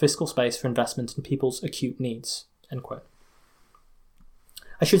free up fiscal space for investment in people's acute needs." End quote.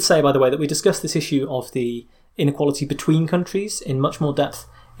 I should say, by the way, that we discussed this issue of the inequality between countries in much more depth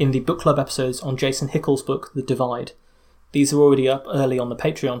in the book club episodes on Jason Hickel's book, The Divide. These are already up early on the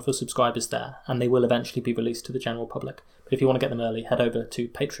Patreon for subscribers there, and they will eventually be released to the general public. But if you want to get them early, head over to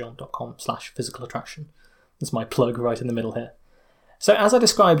patreon.com/physicalattraction. That's my plug right in the middle here. So as I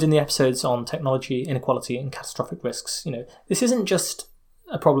described in the episodes on technology, inequality and catastrophic risks, this isn't just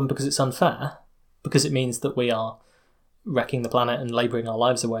a problem because it's unfair, because it means that we are wrecking the planet and labouring our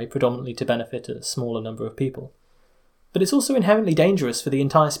lives away predominantly to benefit a smaller number of people. But it's also inherently dangerous for the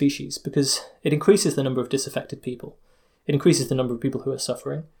entire species because it increases the number of disaffected people. It increases the number of people who are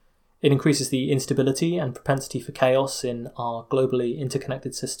suffering. It increases the instability and propensity for chaos in our globally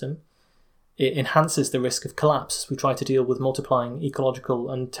interconnected system. It enhances the risk of collapse as we try to deal with multiplying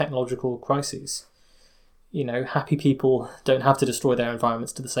ecological and technological crises. Happy people don't have to destroy their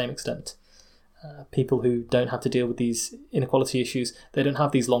environments to the same extent. People who don't have to deal with these inequality issues, they don't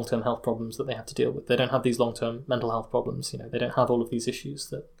have these long-term health problems that they have to deal with. They don't have these long-term mental health problems. They don't have all of these issues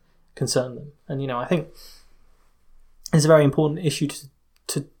that concern them. And, I think it's a very important issue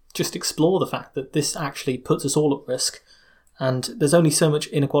to just explore the fact that this actually puts us all at risk, and there's only so much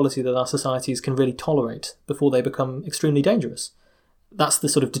inequality that our societies can really tolerate before they become extremely dangerous. That's the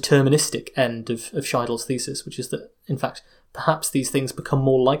sort of deterministic end of Scheidel's thesis, which is that, in fact, perhaps these things become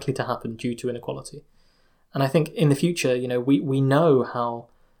more likely to happen due to inequality. And I think in the future, we know how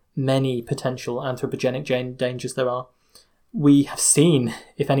many potential anthropogenic dangers there are. We have seen,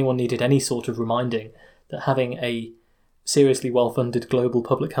 if anyone needed any sort of reminding, that having a seriously well-funded global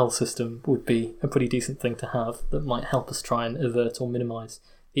public health system would be a pretty decent thing to have that might help us try and avert or minimise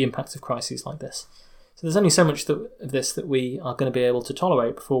the impacts of crises like this. So there's only so much of this that we are going to be able to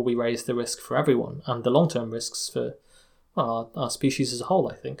tolerate before we raise the risk for everyone and the long-term risks for our species as a whole,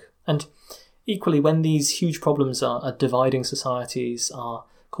 I think. And equally, when these huge problems are dividing societies, are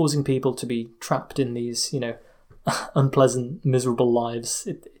causing people to be trapped in these, unpleasant, miserable lives,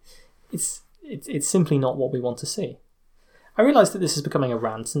 it's simply not what we want to see. I realise that this is becoming a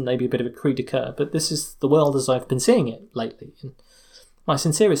rant and maybe a bit of a cri de coeur, but this is the world as I've been seeing it lately. And my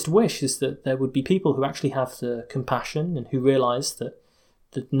sincerest wish is that there would be people who actually have the compassion and who realise that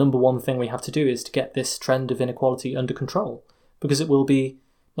the number one thing we have to do is to get this trend of inequality under control, because it will be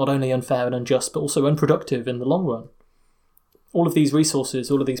not only unfair and unjust, but also unproductive in the long run. All of these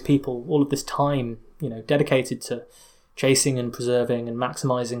resources, all of these people, all of this time, dedicated to chasing and preserving and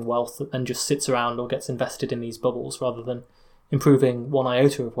maximising wealth that then just sits around or gets invested in these bubbles rather than improving one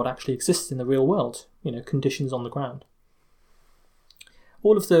iota of what actually exists in the real world, conditions on the ground.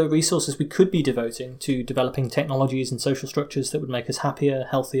 All of the resources we could be devoting to developing technologies and social structures that would make us happier,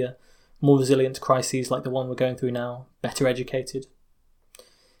 healthier, more resilient to crises like the one we're going through now, better educated.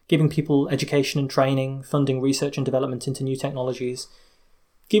 Giving people education and training, funding research and development into new technologies,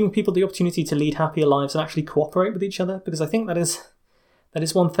 giving people the opportunity to lead happier lives and actually cooperate with each other, because I think that is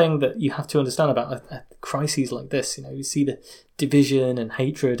one thing that you have to understand about crises like this. You see the division and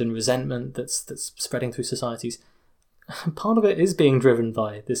hatred and resentment that's spreading through societies. Part of it is being driven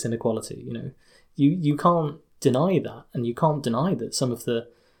by this inequality. You can't deny that, and you can't deny that some of the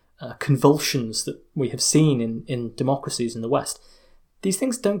convulsions that we have seen in democracies in the West, these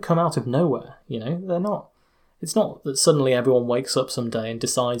things don't come out of nowhere. They're not. It's not that suddenly everyone wakes up someday and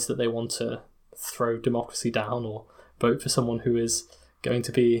decides that they want to throw democracy down or vote for someone who is going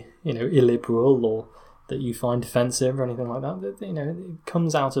to be, illiberal or that you find offensive or anything like that. It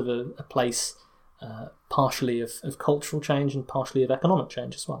comes out of a place partially of cultural change and partially of economic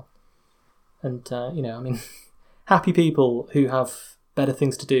change as well. And, happy people who have better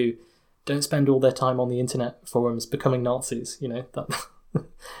things to do don't spend all their time on the internet forums becoming Nazis. That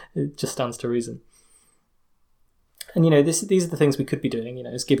it just stands to reason. And, these are the things we could be doing,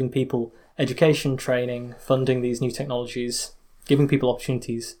 is giving people education, training, funding these new technologies, giving people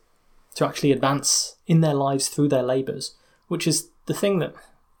opportunities to actually advance in their lives through their labours, which is the thing that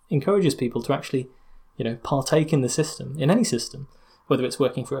encourages people to actually, partake in the system, in any system, whether it's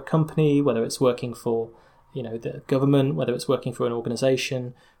working for a company, whether it's working for, the government, whether it's working for an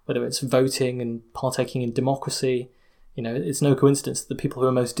organisation, whether it's voting and partaking in democracy. It's no coincidence that the people who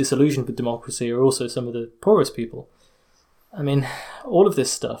are most disillusioned with democracy are also some of the poorest people. All of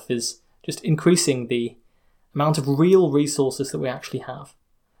this stuff is just increasing the amount of real resources that we actually have,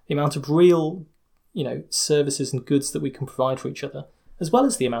 the amount of real, services and goods that we can provide for each other, as well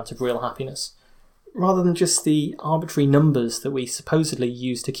as the amount of real happiness. rather than just the arbitrary numbers that we supposedly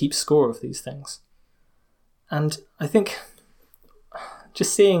use to keep score of these things. And I think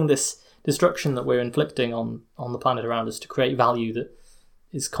just seeing this destruction that we're inflicting on the planet around us to create value that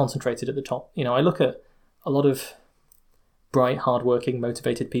is concentrated at the top. I look at a lot of bright, hard-working,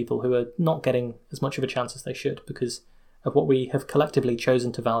 motivated people who are not getting as much of a chance as they should because of what we have collectively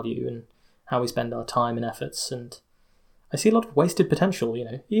chosen to value and how we spend our time and efforts. And I see a lot of wasted potential,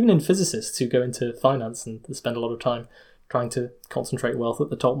 even in physicists who go into finance and spend a lot of time trying to concentrate wealth at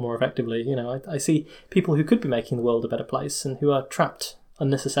the top more effectively. I see people who could be making the world a better place and who are trapped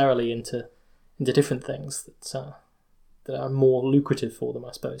unnecessarily into different things that are more lucrative for them,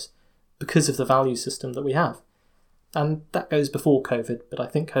 I suppose, because of the value system that we have. And that goes before COVID, but I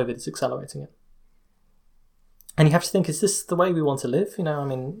think COVID is accelerating it. And you have to think, is this the way we want to live?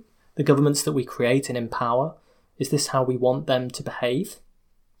 The governments that we create and empower, is this how we want them to behave?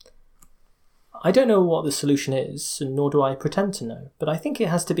 I don't know what the solution is, and nor do I pretend to know, but I think it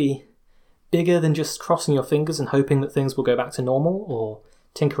has to be bigger than just crossing your fingers and hoping that things will go back to normal, or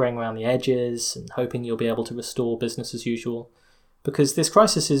tinkering around the edges and hoping you'll be able to restore business as usual, because this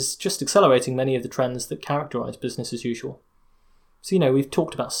crisis is just accelerating many of the trends that characterise business as usual. So, we've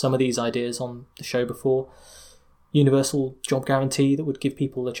talked about some of these ideas on the show before. Universal job guarantee that would give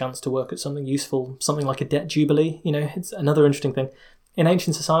people a chance to work at something useful, something like a debt jubilee. It's another interesting thing. In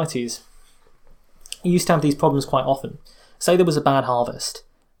ancient societies, you used to have these problems quite often. Say there was a bad harvest,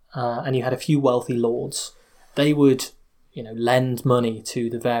 and you had a few wealthy lords. They would, lend money to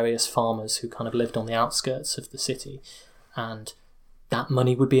the various farmers who kind of lived on the outskirts of the city, and that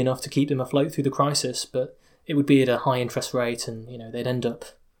money would be enough to keep them afloat through the crisis, but it would be at a high interest rate, and they'd end up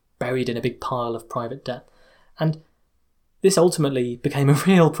buried in a big pile of private debt. And this ultimately became a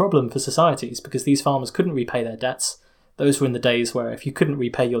real problem for societies because these farmers couldn't repay their debts. Those were in the days where if you couldn't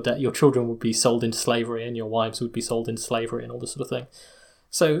repay your debt, your children would be sold into slavery and your wives would be sold into slavery and all this sort of thing.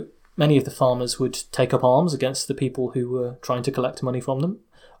 So many of the farmers would take up arms against the people who were trying to collect money from them,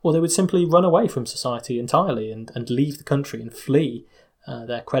 or they would simply run away from society entirely and leave the country and flee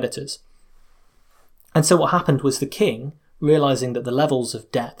their creditors. And so what happened was the king, realising that the levels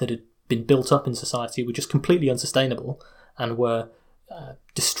of debt that had been built up in society were just completely unsustainable and were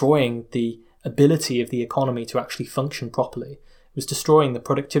destroying the ability of the economy to actually function properly. It was destroying the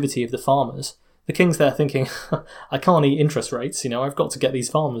productivity of the farmers. The king's there thinking, I can't eat interest rates, I've got to get these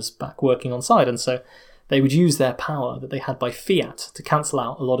farmers back working on side. And so they would use their power that they had by fiat to cancel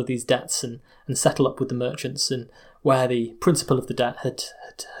out a lot of these debts and settle up with the merchants, and where the principal of the debt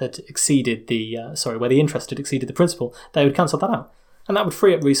had exceeded where the interest had exceeded the principal, they would cancel that out. And that would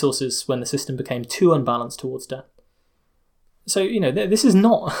free up resources when the system became too unbalanced towards debt. So, this is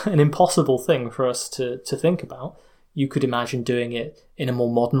not an impossible thing for us to think about. You could imagine doing it in a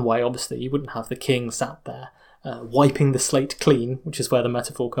more modern way, obviously. You wouldn't have the king sat there wiping the slate clean, which is where the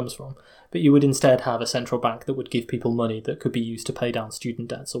metaphor comes from. But you would instead have a central bank that would give people money that could be used to pay down student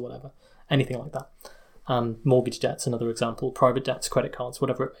debts or whatever. Anything like that. Mortgage debt's another example. Private debts, credit cards,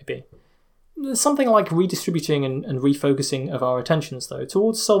 whatever it may be. Something like redistributing and refocusing of our attentions, though,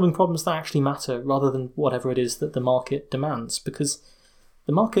 towards solving problems that actually matter rather than whatever it is that the market demands, because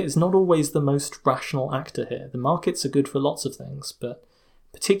the market is not always the most rational actor here. The markets are good for lots of things, but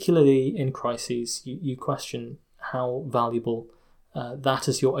particularly in crises, you question how valuable that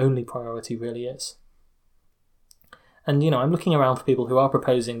as your only priority really is. And, I'm looking around for people who are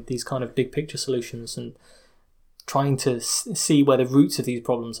proposing these kind of big picture solutions and trying to see where the roots of these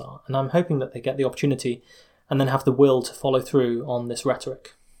problems are. And I'm hoping that they get the opportunity and then have the will to follow through on this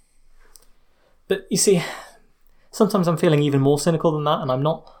rhetoric. But you see, sometimes I'm feeling even more cynical than that, and I'm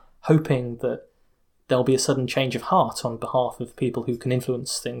not hoping that there'll be a sudden change of heart on behalf of people who can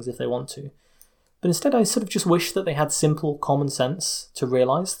influence things if they want to. But instead I sort of just wish that they had simple common sense to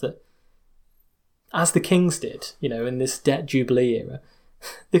realise that, as the kings did, in this debt jubilee era,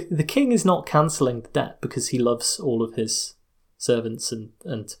 the king is not cancelling the debt because he loves all of his servants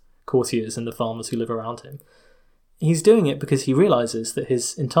and courtiers and the farmers who live around him. He's doing it because he realises that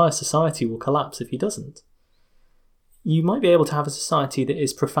his entire society will collapse if he doesn't. You might be able to have a society that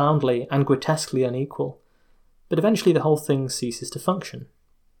is profoundly and grotesquely unequal, but eventually the whole thing ceases to function.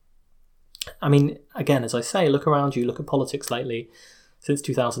 I mean, again, as I say, look around you, look at politics lately. Since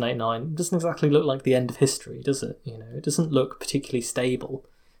 2008-9, it doesn't exactly look like the end of history, does it? It doesn't look particularly stable,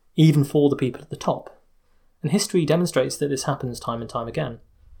 even for the people at the top. And history demonstrates that this happens time and time again.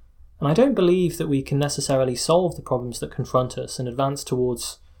 And I don't believe that we can necessarily solve the problems that confront us and advance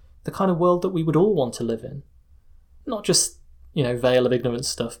towards the kind of world that we would all want to live in. Not just, veil of ignorance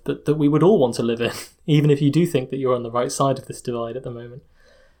stuff, but that we would all want to live in, even if you do think that you're on the right side of this divide at the moment.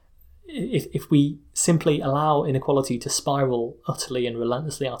 if we simply allow inequality to spiral utterly and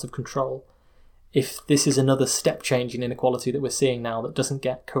relentlessly out of control, if this is another step change in inequality that we're seeing now that doesn't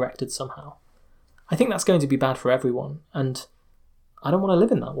get corrected somehow, I think that's going to be bad for everyone, and I don't want to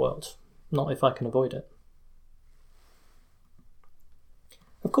live in that world, not if I can avoid it.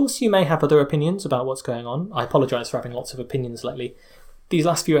 Of course, you may have other opinions about what's going on. I apologise for having lots of opinions lately. These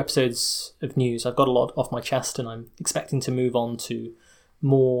last few episodes of news, I've got a lot off my chest, and I'm expecting to move on to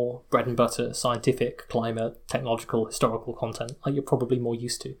more bread and butter, scientific, climate, technological, historical content, like you're probably more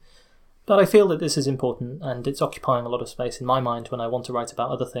used to. But I feel that this is important, and it's occupying a lot of space in my mind when I want to write about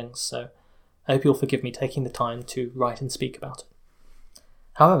other things, so I hope you'll forgive me taking the time to write and speak about it.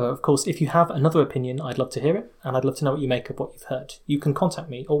 However, of course, if you have another opinion, I'd love to hear it, and I'd love to know what you make of what you've heard. You can contact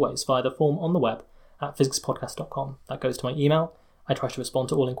me always via the form on the web at physicspodcast.com. That goes to my email. I try to respond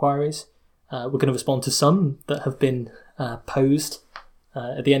to all inquiries. We're going to respond to some that have been posed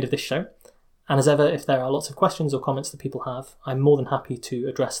at the end of this show. And as ever, if there are lots of questions or comments that people have, I'm more than happy to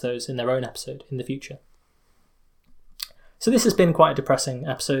address those in their own episode in the future. So this has been quite a depressing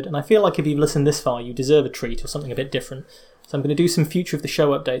episode, and I feel like if you've listened this far, you deserve a treat or something a bit different. So I'm going to do some future of the show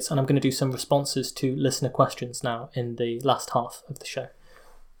updates, and I'm going to do some responses to listener questions now in the last half of the show.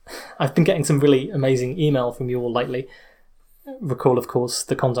 I've been getting some really amazing email from you all lately. Recall, of course,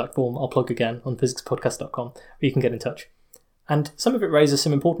 the contact form I'll plug again on physicspodcast.com, where you can get in touch. And some of it raises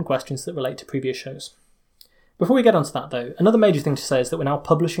some important questions that relate to previous shows. Before we get onto that, though, another major thing to say is that we're now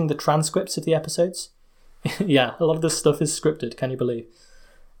publishing the transcripts of the episodes. Yeah, a lot of this stuff is scripted, can you believe?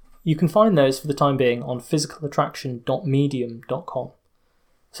 You can find those for the time being on physicalattraction.medium.com.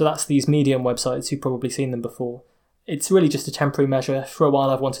 So that's these Medium websites, you've probably seen them before. It's really just a temporary measure. For a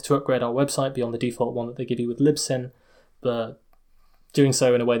while I've wanted to upgrade our website beyond the default one that they give you with Libsyn, but doing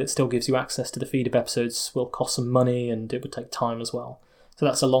so in a way that still gives you access to the feed of episodes will cost some money and it would take time as well. So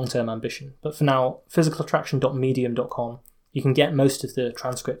that's a long-term ambition. But for now, physicalattraction.medium.com, you can get most of the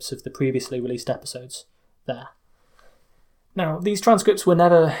transcripts of the previously released episodes there. Now, these transcripts were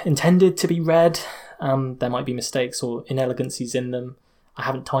never intended to be read. There might be mistakes or inelegancies in them. I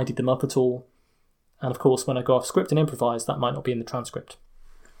haven't tidied them up at all. And of course, when I go off script and improvise, that might not be in the transcript.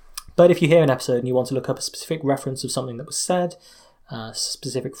 But if you hear an episode and you want to look up a specific reference of something that was said,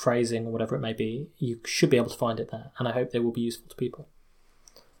 specific phrasing or whatever it may be, you should be able to find it there, and I hope they will be useful to people.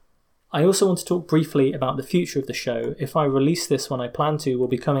 I also want to talk briefly about the future of the show. If I release this when I plan to, will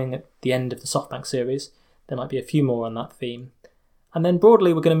be coming at the end of the SoftBank series. There might be a few more on that theme. And then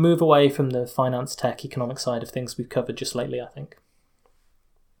broadly, we're going to move away from the finance, tech, economic side of things we've covered just lately, I think.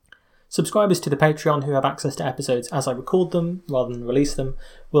 Subscribers to the Patreon who have access to episodes as I record them, rather than release them,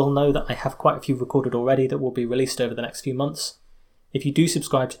 will know that I have quite a few recorded already that will be released over the next few months. If you do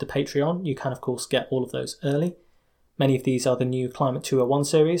subscribe to the Patreon, you can of course get all of those early. Many of these are the new Climate 201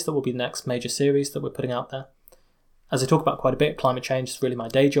 series that will be the next major series that we're putting out there. As I talk about quite a bit, climate change is really my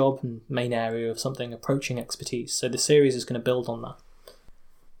day job and main area of something approaching expertise, so the series is going to build on that.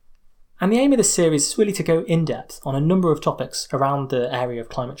 And the aim of this series is really to go in-depth on a number of topics around the area of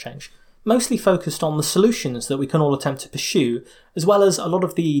climate change, mostly focused on the solutions that we can all attempt to pursue, as well as a lot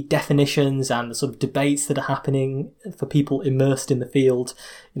of the definitions and the sort of debates that are happening for people immersed in the field.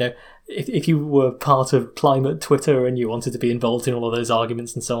 You know, if you were part of climate Twitter and you wanted to be involved in all of those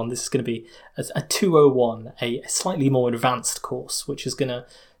arguments and so on, this is going to be a 201, a slightly more advanced course, which is going to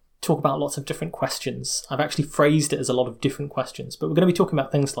talk about lots of different questions. I've actually phrased it as a lot of different questions, but we're going to be talking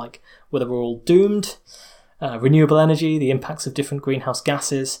about things like whether we're all doomed, renewable energy, the impacts of different greenhouse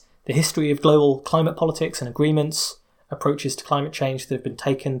gases, the history of global climate politics and agreements, approaches to climate change that have been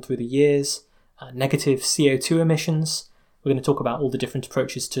taken through the years, negative CO2 emissions. We're going to talk about all the different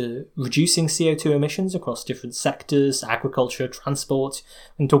approaches to reducing CO2 emissions across different sectors, agriculture, transport.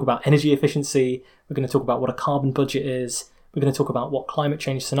 We're going to talk about energy efficiency. We're going to talk about what a carbon budget is. We're going to talk about what climate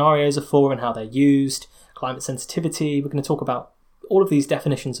change scenarios are for and how they're used, climate sensitivity. We're going to talk about all of these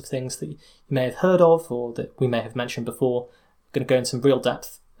definitions of things that you may have heard of or that we may have mentioned before. We're going to go into some real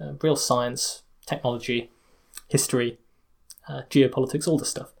depth, real science, technology, history, geopolitics, all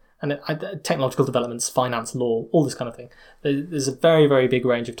this stuff. And technological developments, finance, law, all this kind of thing. There's a very, very big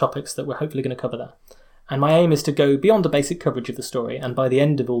range of topics that we're hopefully going to cover there. And my aim is to go beyond the basic coverage of the story, and by the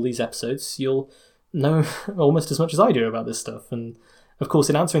end of all these episodes, you'll know almost as much as I do about this stuff. And of course,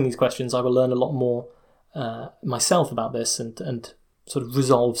 in answering these questions, I will learn a lot more myself about this and sort of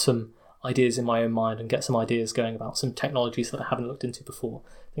resolve some ideas in my own mind and get some ideas going about some technologies that I haven't looked into before.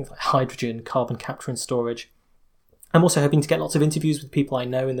 Things like hydrogen, carbon capture and storage. I'm also hoping to get lots of interviews with people I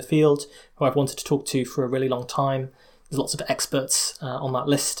know in the field who I've wanted to talk to for a really long time. There's lots of experts on that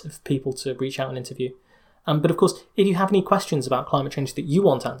list of people to reach out and interview. But of course, if you have any questions about climate change that you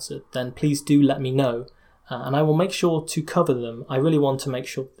want answered, then please do let me know, and I will make sure to cover them. I really want to make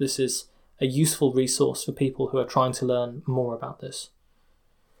sure this is a useful resource for people who are trying to learn more about this.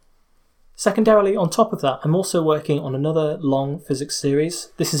 Secondarily, on top of that, I'm also working on another long physics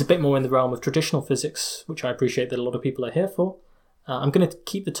series. This is a bit more in the realm of traditional physics, which I appreciate that a lot of people are here for. I'm going to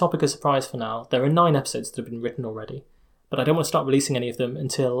keep the topic a surprise for now. There are 9 episodes that have been written already, but I don't want to start releasing any of them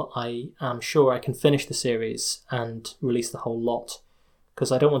until I am sure I can finish the series and release the whole lot,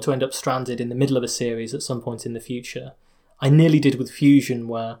 because I don't want to end up stranded in the middle of a series at some point in the future. I nearly did with Fusion,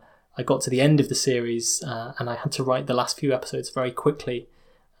 where I got to the end of the series and I had to write the last few episodes very quickly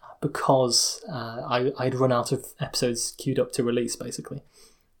because I'd run out of episodes queued up to release, basically.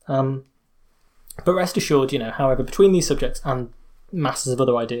 But rest assured, however, between these subjects and masses of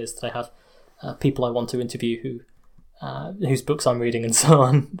other ideas that I have, people I want to interview whose books I'm reading and so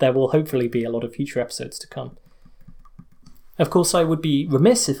on, there will hopefully be a lot of future episodes to come. Of course, I would be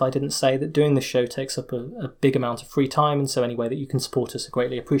remiss if I didn't say that doing this show takes up a big amount of free time, and so any way that you can support us are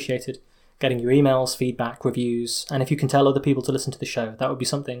greatly appreciated. Getting your emails, feedback, reviews, and if you can tell other people to listen to the show, that would be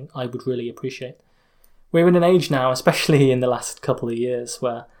something I would really appreciate. We're in an age now, especially in the last couple of years,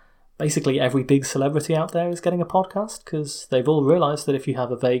 where basically every big celebrity out there is getting a podcast, because they've all realised that if you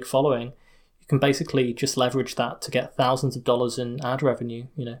have a vague following, you can basically just leverage that to get thousands of dollars in ad revenue.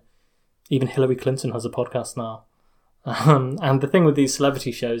 Even Hillary Clinton has a podcast now. And the thing with these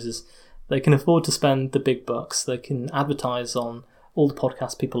celebrity shows is they can afford to spend the big bucks. They can advertise on all the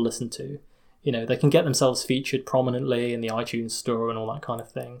podcasts people listen to. They can get themselves featured prominently in the iTunes store and all that kind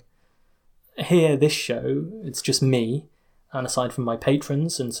of thing. Here, this show, it's just me, and aside from my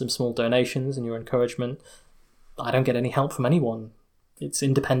patrons and some small donations and your encouragement, I don't get any help from anyone. It's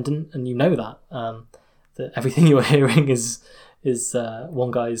independent, and you know that. That everything you're hearing is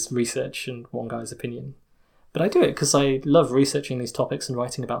one guy's research and one guy's opinion. But I do it because I love researching these topics and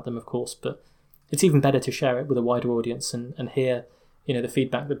writing about them, of course, but it's even better to share it with a wider audience and hear the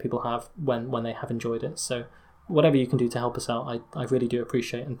feedback that people have when they have enjoyed it. So whatever you can do to help us out, I really do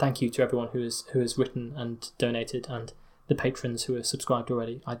appreciate, and thank you to everyone who has written and donated, and the patrons who are subscribed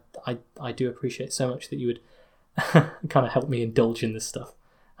already. I do appreciate so much that you would kind of help me indulge in this stuff,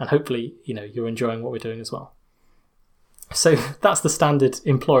 and hopefully you're enjoying what we're doing as well. So that's the standard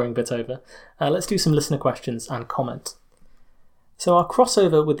imploring bit over. Let's do some listener questions and comment. So our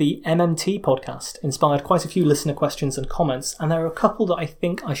crossover with the MMT podcast inspired quite a few listener questions and comments, and there are a couple that I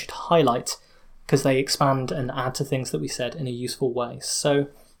think I should highlight because they expand and add to things that we said in a useful way. So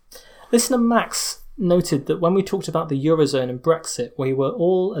listener Max noted that when we talked about the Eurozone and Brexit, we were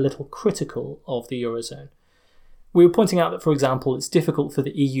all a little critical of the Eurozone. We were pointing out that, for example, it's difficult for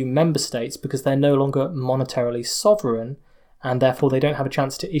the EU member states because they're no longer monetarily sovereign, and therefore they don't have a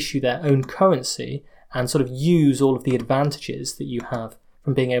chance to issue their own currency and sort of use all of the advantages that you have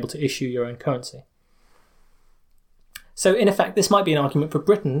from being able to issue your own currency. So in effect, this might be an argument for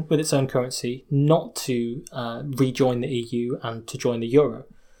Britain with its own currency not to rejoin the EU and to join the euro.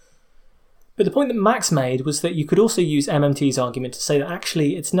 But the point that Max made was that you could also use MMT's argument to say that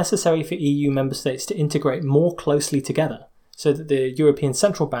actually it's necessary for EU member states to integrate more closely together so that the European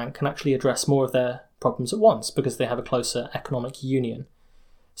Central Bank can actually address more of their problems at once because they have a closer economic union.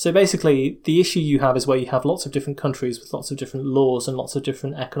 So basically, the issue you have is where you have lots of different countries with lots of different laws and lots of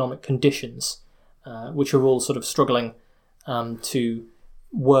different economic conditions, which are all sort of struggling to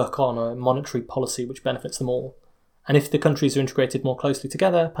work on a monetary policy which benefits them all. And if the countries are integrated more closely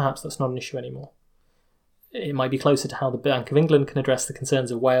together, perhaps that's not an issue anymore. It might be closer to how the Bank of England can address the concerns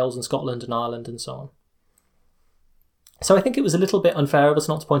of Wales and Scotland and Ireland and so on. So I think it was a little bit unfair of us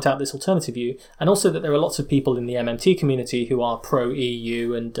not to point out this alternative view, and also that there are lots of people in the MMT community who are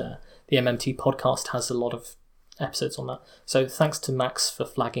pro-EU, and the MMT podcast has a lot of episodes on that. So thanks to Max for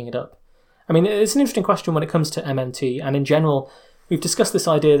flagging it up. I mean, it's an interesting question when it comes to MMT, and in general, we've discussed this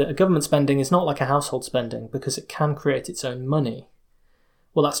idea that a government spending is not like a household spending because it can create its own money.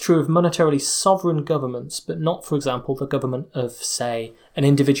 Well, that's true of monetarily sovereign governments, but not, for example, the government of, say, an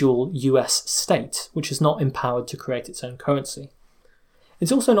individual US state, which is not empowered to create its own currency.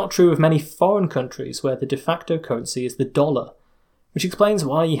 It's also not true of many foreign countries where the de facto currency is the dollar, which explains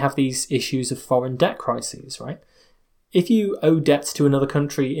why you have these issues of foreign debt crises, right? If you owe debt to another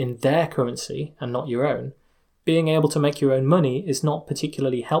country in their currency and not your own, being able to make your own money is not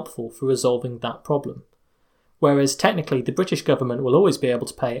particularly helpful for resolving that problem. Whereas technically the British government will always be able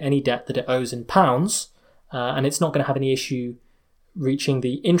to pay any debt that it owes in pounds, and it's not going to have any issue reaching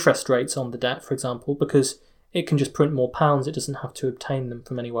the interest rates on the debt, for example, because it can just print more pounds, it doesn't have to obtain them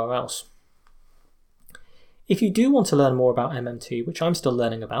from anywhere else. If you do want to learn more about MMT, which I'm still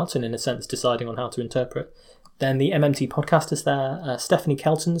learning about and in a sense deciding on how to interpret, then the MMT podcast is there. Stephanie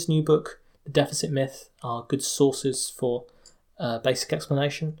Kelton's new book, The Deficit Myth, are good sources for basic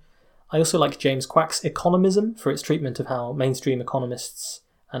explanation. I also like James Quack's Economism for its treatment of how mainstream economists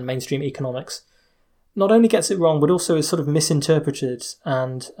and mainstream economics not only gets it wrong, but also is sort of misinterpreted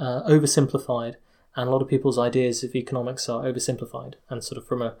and oversimplified. And a lot of people's ideas of economics are oversimplified and sort of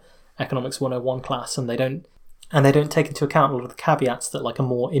from a economics 101 class, and they don't take into account a lot of the caveats that like a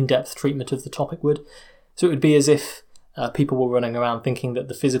more in-depth treatment of the topic would. So it would be as if people were running around thinking that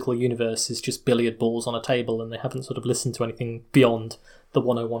the physical universe is just billiard balls on a table and they haven't sort of listened to anything beyond the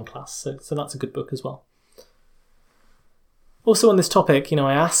 101 class. So that's a good book as well. Also on this topic,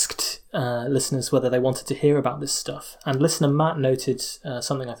 I asked listeners whether they wanted to hear about this stuff, and listener Matt noted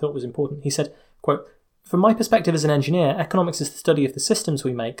something I thought was important. He said, quote, "From my perspective as an engineer, economics is the study of the systems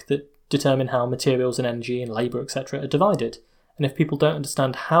we make that determine how materials and energy and labour, etc. are divided. And if people don't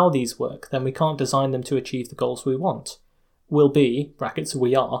understand how these work, then we can't design them to achieve the goals we want. We'll be, brackets,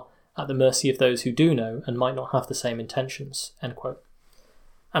 we are, at the mercy of those who do know and might not have the same intentions," end quote.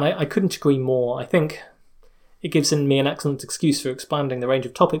 And I couldn't agree more. I think it gives me an excellent excuse for expanding the range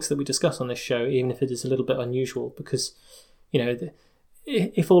of topics that we discuss on this show, even if it is a little bit unusual, because,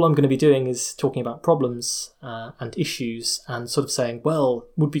 if all I'm going to be doing is talking about problems and issues and sort of saying, well,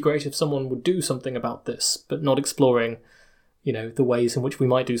 would be great if someone would do something about this, but not exploring, the ways in which we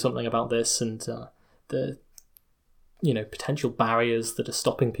might do something about this and the potential barriers that are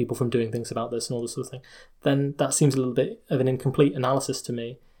stopping people from doing things about this and all this sort of thing, then that seems a little bit of an incomplete analysis to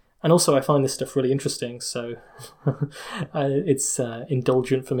me. And also I find this stuff really interesting, so it's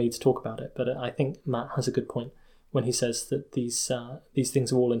indulgent for me to talk about it. But I think Matt has a good point when he says that these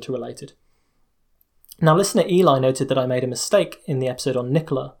things are all interrelated. Now, listener Eli noted that I made a mistake in the episode on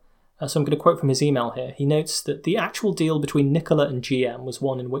Nikola, so I'm going to quote from his email here. He notes that the actual deal between Nikola and GM was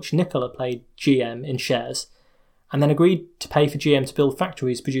one in which Nikola paid GM in shares and then agreed to pay for GM to build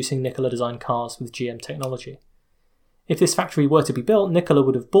factories producing Nikola-designed cars with GM technology. If this factory were to be built, Nikola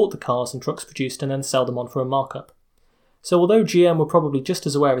would have bought the cars and trucks produced and then sell them on for a markup. So although GM were probably just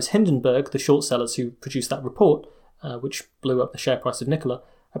as aware as Hindenburg, the short sellers who produced that report, which blew up the share price of Nikola,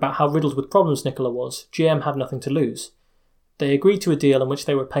 about how riddled with problems Nikola was, GM had nothing to lose. They agreed to a deal in which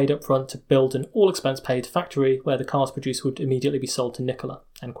they were paid up front to build an all-expense-paid factory where the cars produced would immediately be sold to Nikola,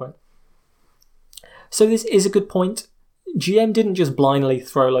 end quote. So this is a good point. GM didn't just blindly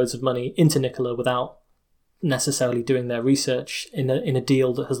throw loads of money into Nikola without necessarily doing their research in a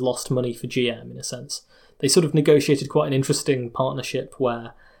deal that has lost money for GM, in a sense. They sort of negotiated quite an interesting partnership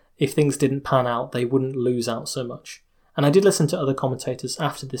where if things didn't pan out, they wouldn't lose out so much. And I did listen to other commentators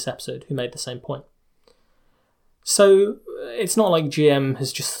after this episode who made the same point. So it's not like GM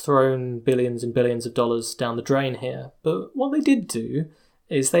has just thrown billions and billions of dollars down the drain here, but what they did do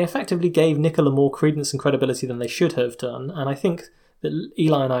is they effectively gave Nikola more credence and credibility than they should have done, and I think that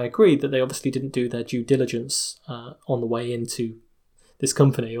Eli and I agreed that they obviously didn't do their due diligence on the way into this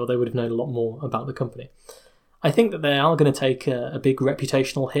company, or they would have known a lot more about the company. I think that they are going to take a big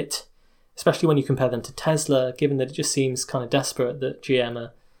reputational hit, especially when you compare them to Tesla, given that it just seems kind of desperate that GM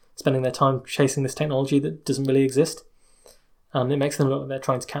are spending their time chasing this technology that doesn't really exist. It makes them look like they're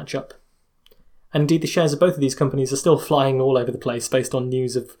trying to catch up. And indeed, the shares of both of these companies are still flying all over the place based on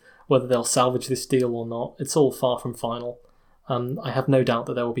news of whether they'll salvage this deal or not. It's all far from final. I have no doubt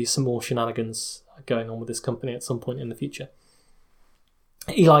that there will be some more shenanigans going on with this company at some point in the future.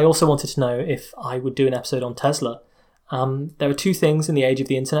 Eli also wanted to know if I would do an episode on Tesla. There are two things in the age of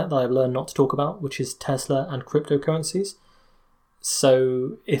the internet that I've learned not to talk about, which is Tesla and cryptocurrencies.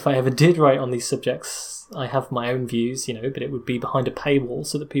 So if I ever did write on these subjects, I have my own views, but it would be behind a paywall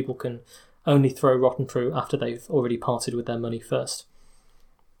so that people can only throw rotten fruit after they've already parted with their money first.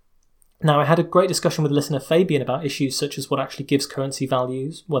 Now, I had a great discussion with listener Fabian about issues such as what actually gives currency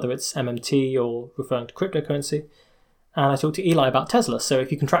values, whether it's MMT or referring to cryptocurrency. And I talked to Eli about Tesla, so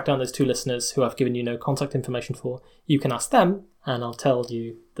if you can track down those two listeners who I've given you no contact information for, you can ask them, and I'll tell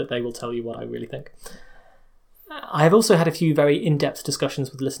you that they will tell you what I really think. I have also had a few very in-depth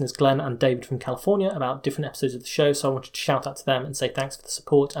discussions with listeners Glenn and David from California about different episodes of the show, so I wanted to shout out to them and say thanks for the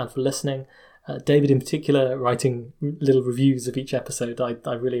support and for listening. David in particular writing little reviews of each episode.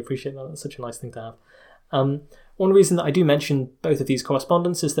 I really appreciate that. That's such a nice thing to have. One reason that I do mention both of these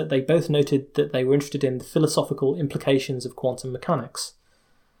correspondents is that they both noted that they were interested in the philosophical implications of quantum mechanics.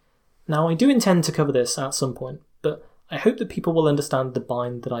 Now, I do intend to cover this at some point, but I hope that people will understand the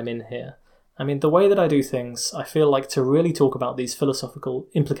bind that I'm in here. I mean, the way that I do things, I feel like to really talk about these philosophical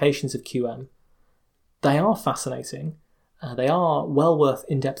implications of QM, they are fascinating. They are well worth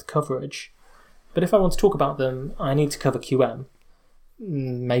in-depth coverage. But if I want to talk about them, I need to cover QM,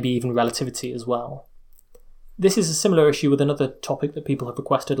 maybe even relativity as well. This is a similar issue with another topic that people have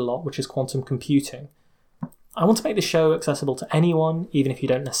requested a lot, which is quantum computing. I want to make the show accessible to anyone, even if you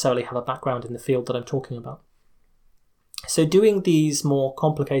don't necessarily have a background in the field that I'm talking about. So doing these more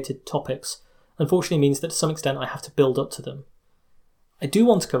complicated topics unfortunately means that to some extent I have to build up to them. I do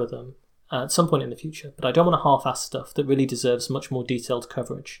want to cover them at some point in the future, but I don't want to half-ass stuff that really deserves much more detailed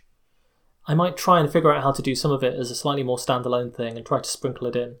coverage. I might try and figure out how to do some of it as a slightly more standalone thing and try to sprinkle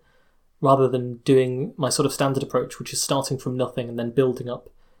it in, rather than doing my sort of standard approach, which is starting from nothing and then building up,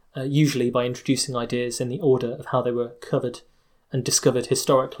 usually by introducing ideas in the order of how they were covered and discovered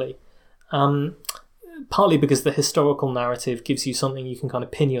historically. Partly because the historical narrative gives you something you can kind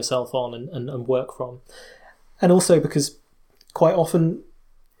of pin yourself on and work from. And also because quite often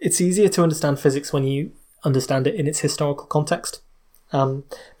it's easier to understand physics when you understand it in its historical context.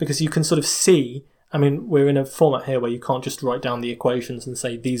 Because you can sort of see, I mean, we're in a format here where you can't just write down the equations and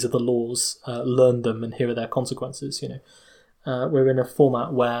say, these are the laws, learn them, and here are their consequences, We're in a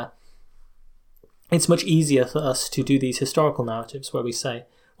format where it's much easier for us to do these historical narratives where we say,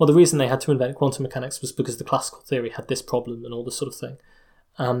 well, the reason they had to invent quantum mechanics was because the classical theory had this problem and all this sort of thing.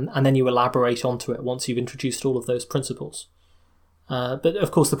 And then you elaborate onto it once you've introduced all of those principles. But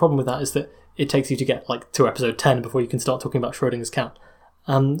of course, the problem with that is that it takes you to get to episode 10 before you can start talking about Schrödinger's cat.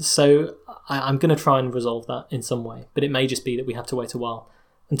 So I'm going to try and resolve that in some way, but it may just be that we have to wait a while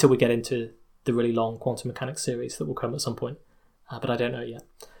until we get into the really long quantum mechanics series that will come at some point, but I don't know yet.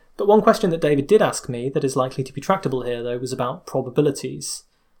 But one question that David did ask me that is likely to be tractable here, though, was about probabilities.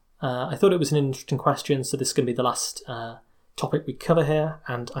 I thought it was an interesting question, so this is going to be the last topic we cover here,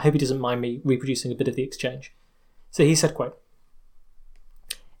 and I hope he doesn't mind me reproducing a bit of the exchange. So he said, quote,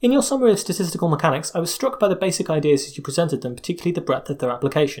 "In your summary of statistical mechanics, I was struck by the basic ideas as you presented them, particularly the breadth of their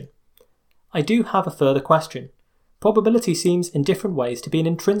application. I do have a further question. Probability seems in different ways to be an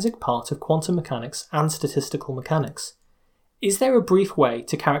intrinsic part of quantum mechanics and statistical mechanics. Is there a brief way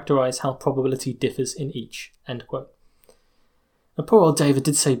to characterise how probability differs in each?" End quote. Now, poor old David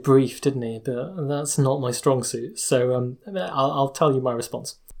did say brief, didn't he? But that's not my strong suit, so I'll tell you my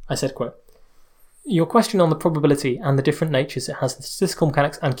response. I said, quote, "Your question on the probability and the different natures it has in statistical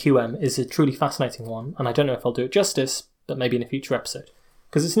mechanics and QM is a truly fascinating one, and I don't know if I'll do it justice, but maybe in a future episode,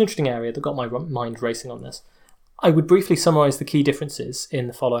 because it's an interesting area that got my mind racing on this. I would briefly summarise the key differences in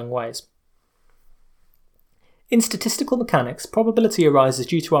the following ways. In statistical mechanics, probability arises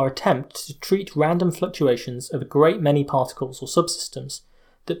due to our attempt to treat random fluctuations of a great many particles or subsystems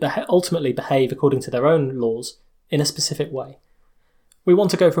that ultimately behave according to their own laws in a specific way. We want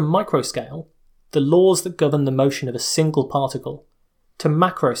to go from microscale, the laws that govern the motion of a single particle, to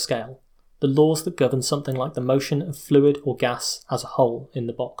macroscale, the laws that govern something like the motion of fluid or gas as a whole in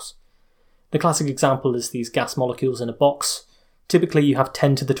the box. The classic example is these gas molecules in a box. Typically you have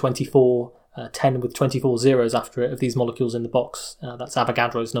 10 to the 24, 10 with 24 zeros after it of these molecules in the box. That's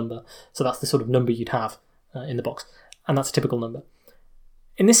Avogadro's number, so that's the sort of number you'd have in the box, and that's a typical number.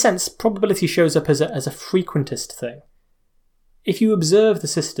 In this sense, probability shows up as a frequentist thing. If you observe the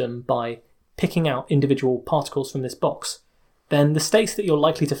system by picking out individual particles from this box, then the states that you're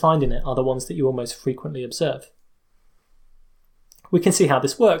likely to find in it are the ones that you will most frequently observe. We can see how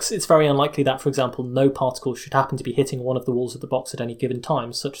this works. It's very unlikely that, for example, no particles should happen to be hitting one of the walls of the box at any given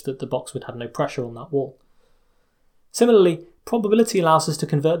time, such that the box would have no pressure on that wall. Similarly, probability allows us to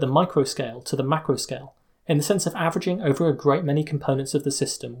convert the microscale to the macroscale, in the sense of averaging over a great many components of the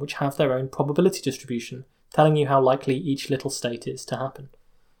system which have their own probability distribution, telling you how likely each little state is to happen.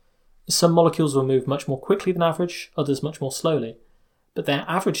 Some molecules will move much more quickly than average, others much more slowly, but their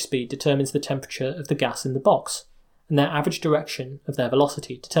average speed determines the temperature of the gas in the box, and their average direction of their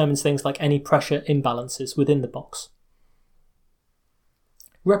velocity determines things like any pressure imbalances within the box.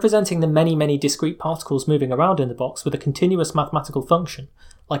 Representing the many, many discrete particles moving around in the box with a continuous mathematical function,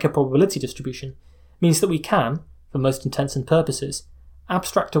 like a probability distribution, means that we can, for most intents and purposes,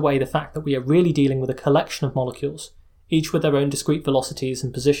 abstract away the fact that we are really dealing with a collection of molecules, each with their own discrete velocities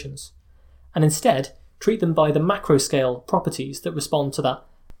and positions, and instead treat them by the macroscale properties that respond to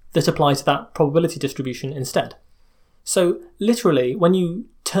that apply to that probability distribution instead. So, literally, when you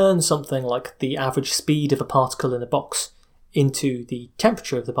turn something like the average speed of a particle in a box into the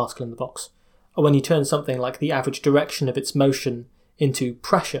temperature of the particle in the box, or when you turn something like the average direction of its motion into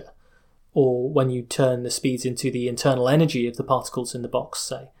pressure, or when you turn the speeds into the internal energy of the particles in the box,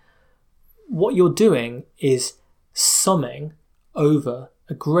 say, what you're doing is summing over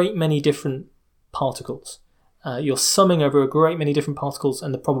a great many different particles. You're summing over a great many different particles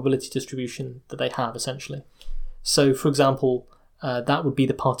and the probability distribution that they have, essentially. So, for example, that would be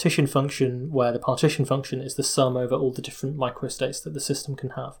the partition function, where the partition function is the sum over all the different microstates that the system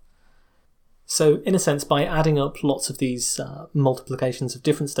can have. So in a sense, by adding up lots of these multiplications of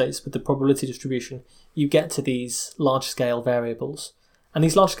different states with the probability distribution, you get to these large-scale variables. And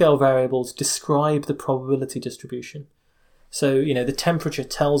these large-scale variables describe the probability distribution. So, the temperature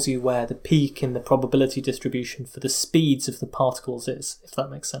tells you where the peak in the probability distribution for the speeds of the particles is, if that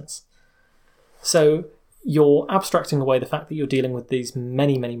makes sense. So you're abstracting away the fact that you're dealing with these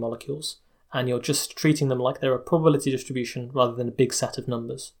many, many molecules, and you're just treating them like they're a probability distribution rather than a big set of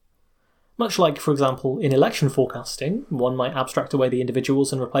numbers. Much like, for example, in election forecasting, one might abstract away the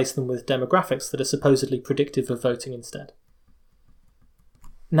individuals and replace them with demographics that are supposedly predictive of voting instead.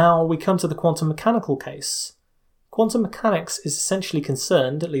 Now we come to the quantum mechanical case. Quantum mechanics is essentially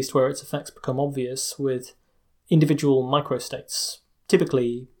concerned, at least where its effects become obvious, with individual microstates.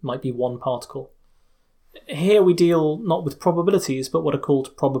 Typically might be one particle. Here we deal not with probabilities, but what are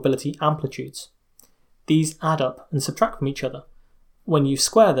called probability amplitudes. These add up and subtract from each other. When you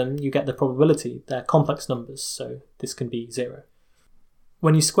square them, you get the probability. They're complex numbers, so this can be 0.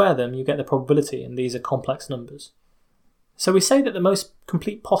 When you square them, you get the probability, and these are complex numbers. So we say that the most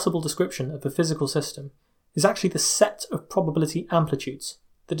complete possible description of a physical system is actually the set of probability amplitudes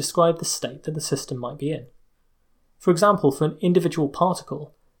that describe the state that the system might be in. For example, for an individual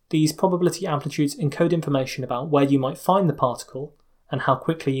particle, these probability amplitudes encode information about where you might find the particle and how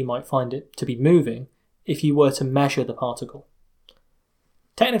quickly you might find it to be moving if you were to measure the particle.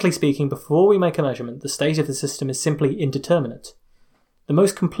 Technically speaking, before we make a measurement, the state of the system is simply indeterminate. The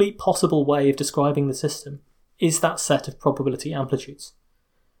most complete possible way of describing the system is that set of probability amplitudes.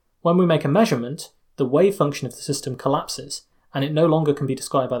 When we make a measurement, the wave function of the system collapses, and it no longer can be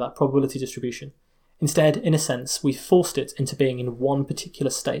described by that probability distribution. Instead, in a sense, we forced it into being in one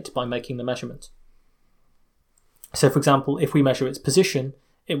particular state by making the measurement. So for example, if we measure its position,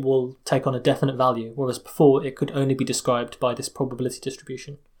 it will take on a definite value, whereas before it could only be described by this probability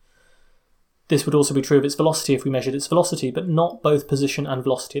distribution. This would also be true of its velocity if we measured its velocity, but not both position and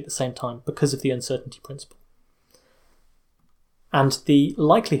velocity at the same time because of the uncertainty principle. And the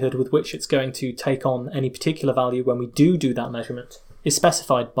likelihood with which it's going to take on any particular value when we do that measurement is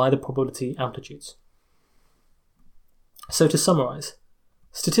specified by the probability amplitudes. So to summarise,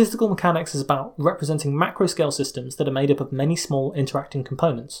 statistical mechanics is about representing macro-scale systems that are made up of many small interacting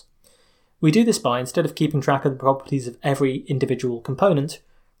components. We do this by, instead of keeping track of the properties of every individual component,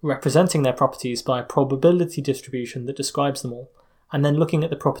 representing their properties by a probability distribution that describes them all, and then looking at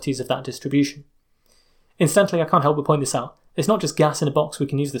the properties of that distribution. Incidentally, I can't help but point this out. It's not just gas in a box we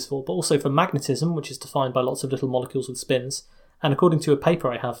can use this for, but also for magnetism, which is defined by lots of little molecules with spins, and according to a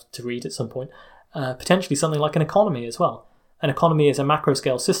paper I have to read at some point, potentially something like an economy as well. An economy is a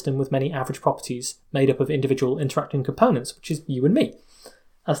macro-scale system with many average properties made up of individual interacting components, which is you and me.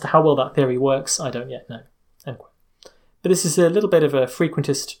 As to how well that theory works, I don't yet know. Anyway. But this is a little bit of a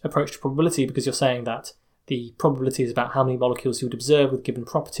frequentist approach to probability because you're saying that the probability is about how many molecules you would observe with given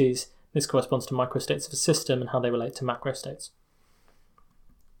properties. This corresponds to microstates of a system and how they relate to macrostates.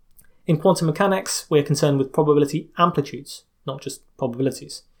 In quantum mechanics, we're concerned with probability amplitudes, not just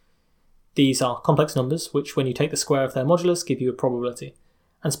probabilities. These are complex numbers, which when you take the square of their modulus give you a probability.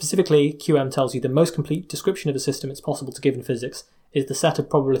 And specifically, QM tells you the most complete description of a system it's possible to give in physics is the set of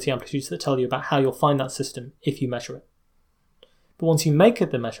probability amplitudes that tell you about how you'll find that system if you measure it. But once you make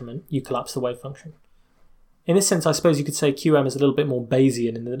the measurement, you collapse the wave function. In this sense, I suppose you could say QM is a little bit more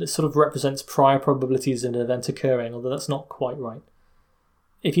Bayesian in that it sort of represents prior probabilities of an event occurring, although that's not quite right.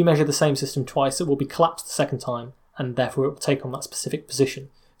 If you measure the same system twice, it will be collapsed the second time, and therefore it will take on that specific position.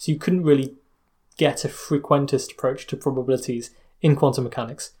 So you couldn't really get a frequentist approach to probabilities in quantum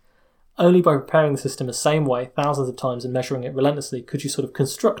mechanics. Only by preparing the system the same way thousands of times and measuring it relentlessly could you sort of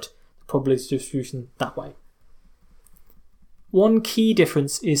construct the probability distribution that way. One key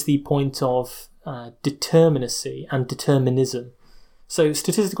difference is the point of determinacy and determinism. So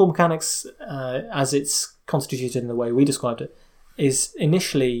statistical mechanics, as it's constituted in the way we described it, is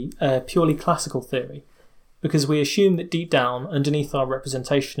initially a purely classical theory, because we assume that deep down, underneath our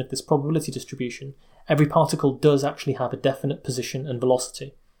representation of this probability distribution, every particle does actually have a definite position and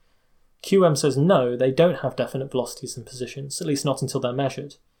velocity. QM says no, they don't have definite velocities and positions, at least not until they're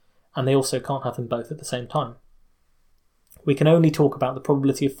measured, and they also can't have them both at the same time. We can only talk about the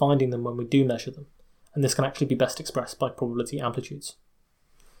probability of finding them when we do measure them, and this can actually be best expressed by probability amplitudes.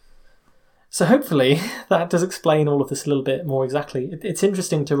 So hopefully that does explain all of this a little bit more exactly. It's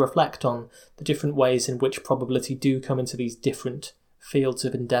interesting to reflect on the different ways in which probability do come into these different fields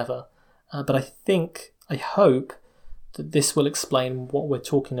of endeavour, but I hope that this will explain what we're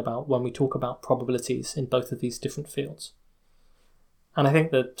talking about when we talk about probabilities in both of these different fields. And I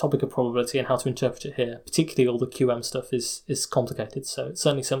think the topic of probability and how to interpret it here, particularly all the QM stuff, is complicated. So it's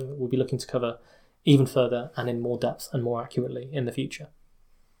certainly something that we'll be looking to cover even further and in more depth and more accurately in the future.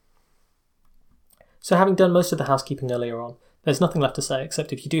 So having done most of the housekeeping earlier on, there's nothing left to say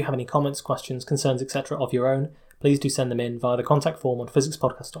except if you do have any comments, questions, concerns, etc. of your own, please do send them in via the contact form on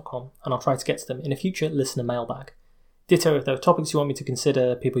physicspodcast.com, and I'll try to get to them in a future listener mailbag. Ditto if there are topics you want me to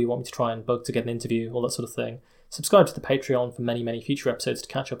consider, people you want me to try and bug to get an interview, all that sort of thing. Subscribe to the Patreon for many, many future episodes to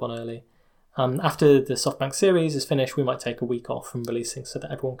catch up on early. After the SoftBank series is finished, we might take a week off from releasing so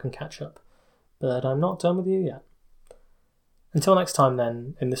that everyone can catch up. But I'm not done with you yet. Until next time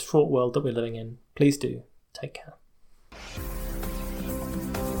then, in this fraught world that we're living in, please do take care.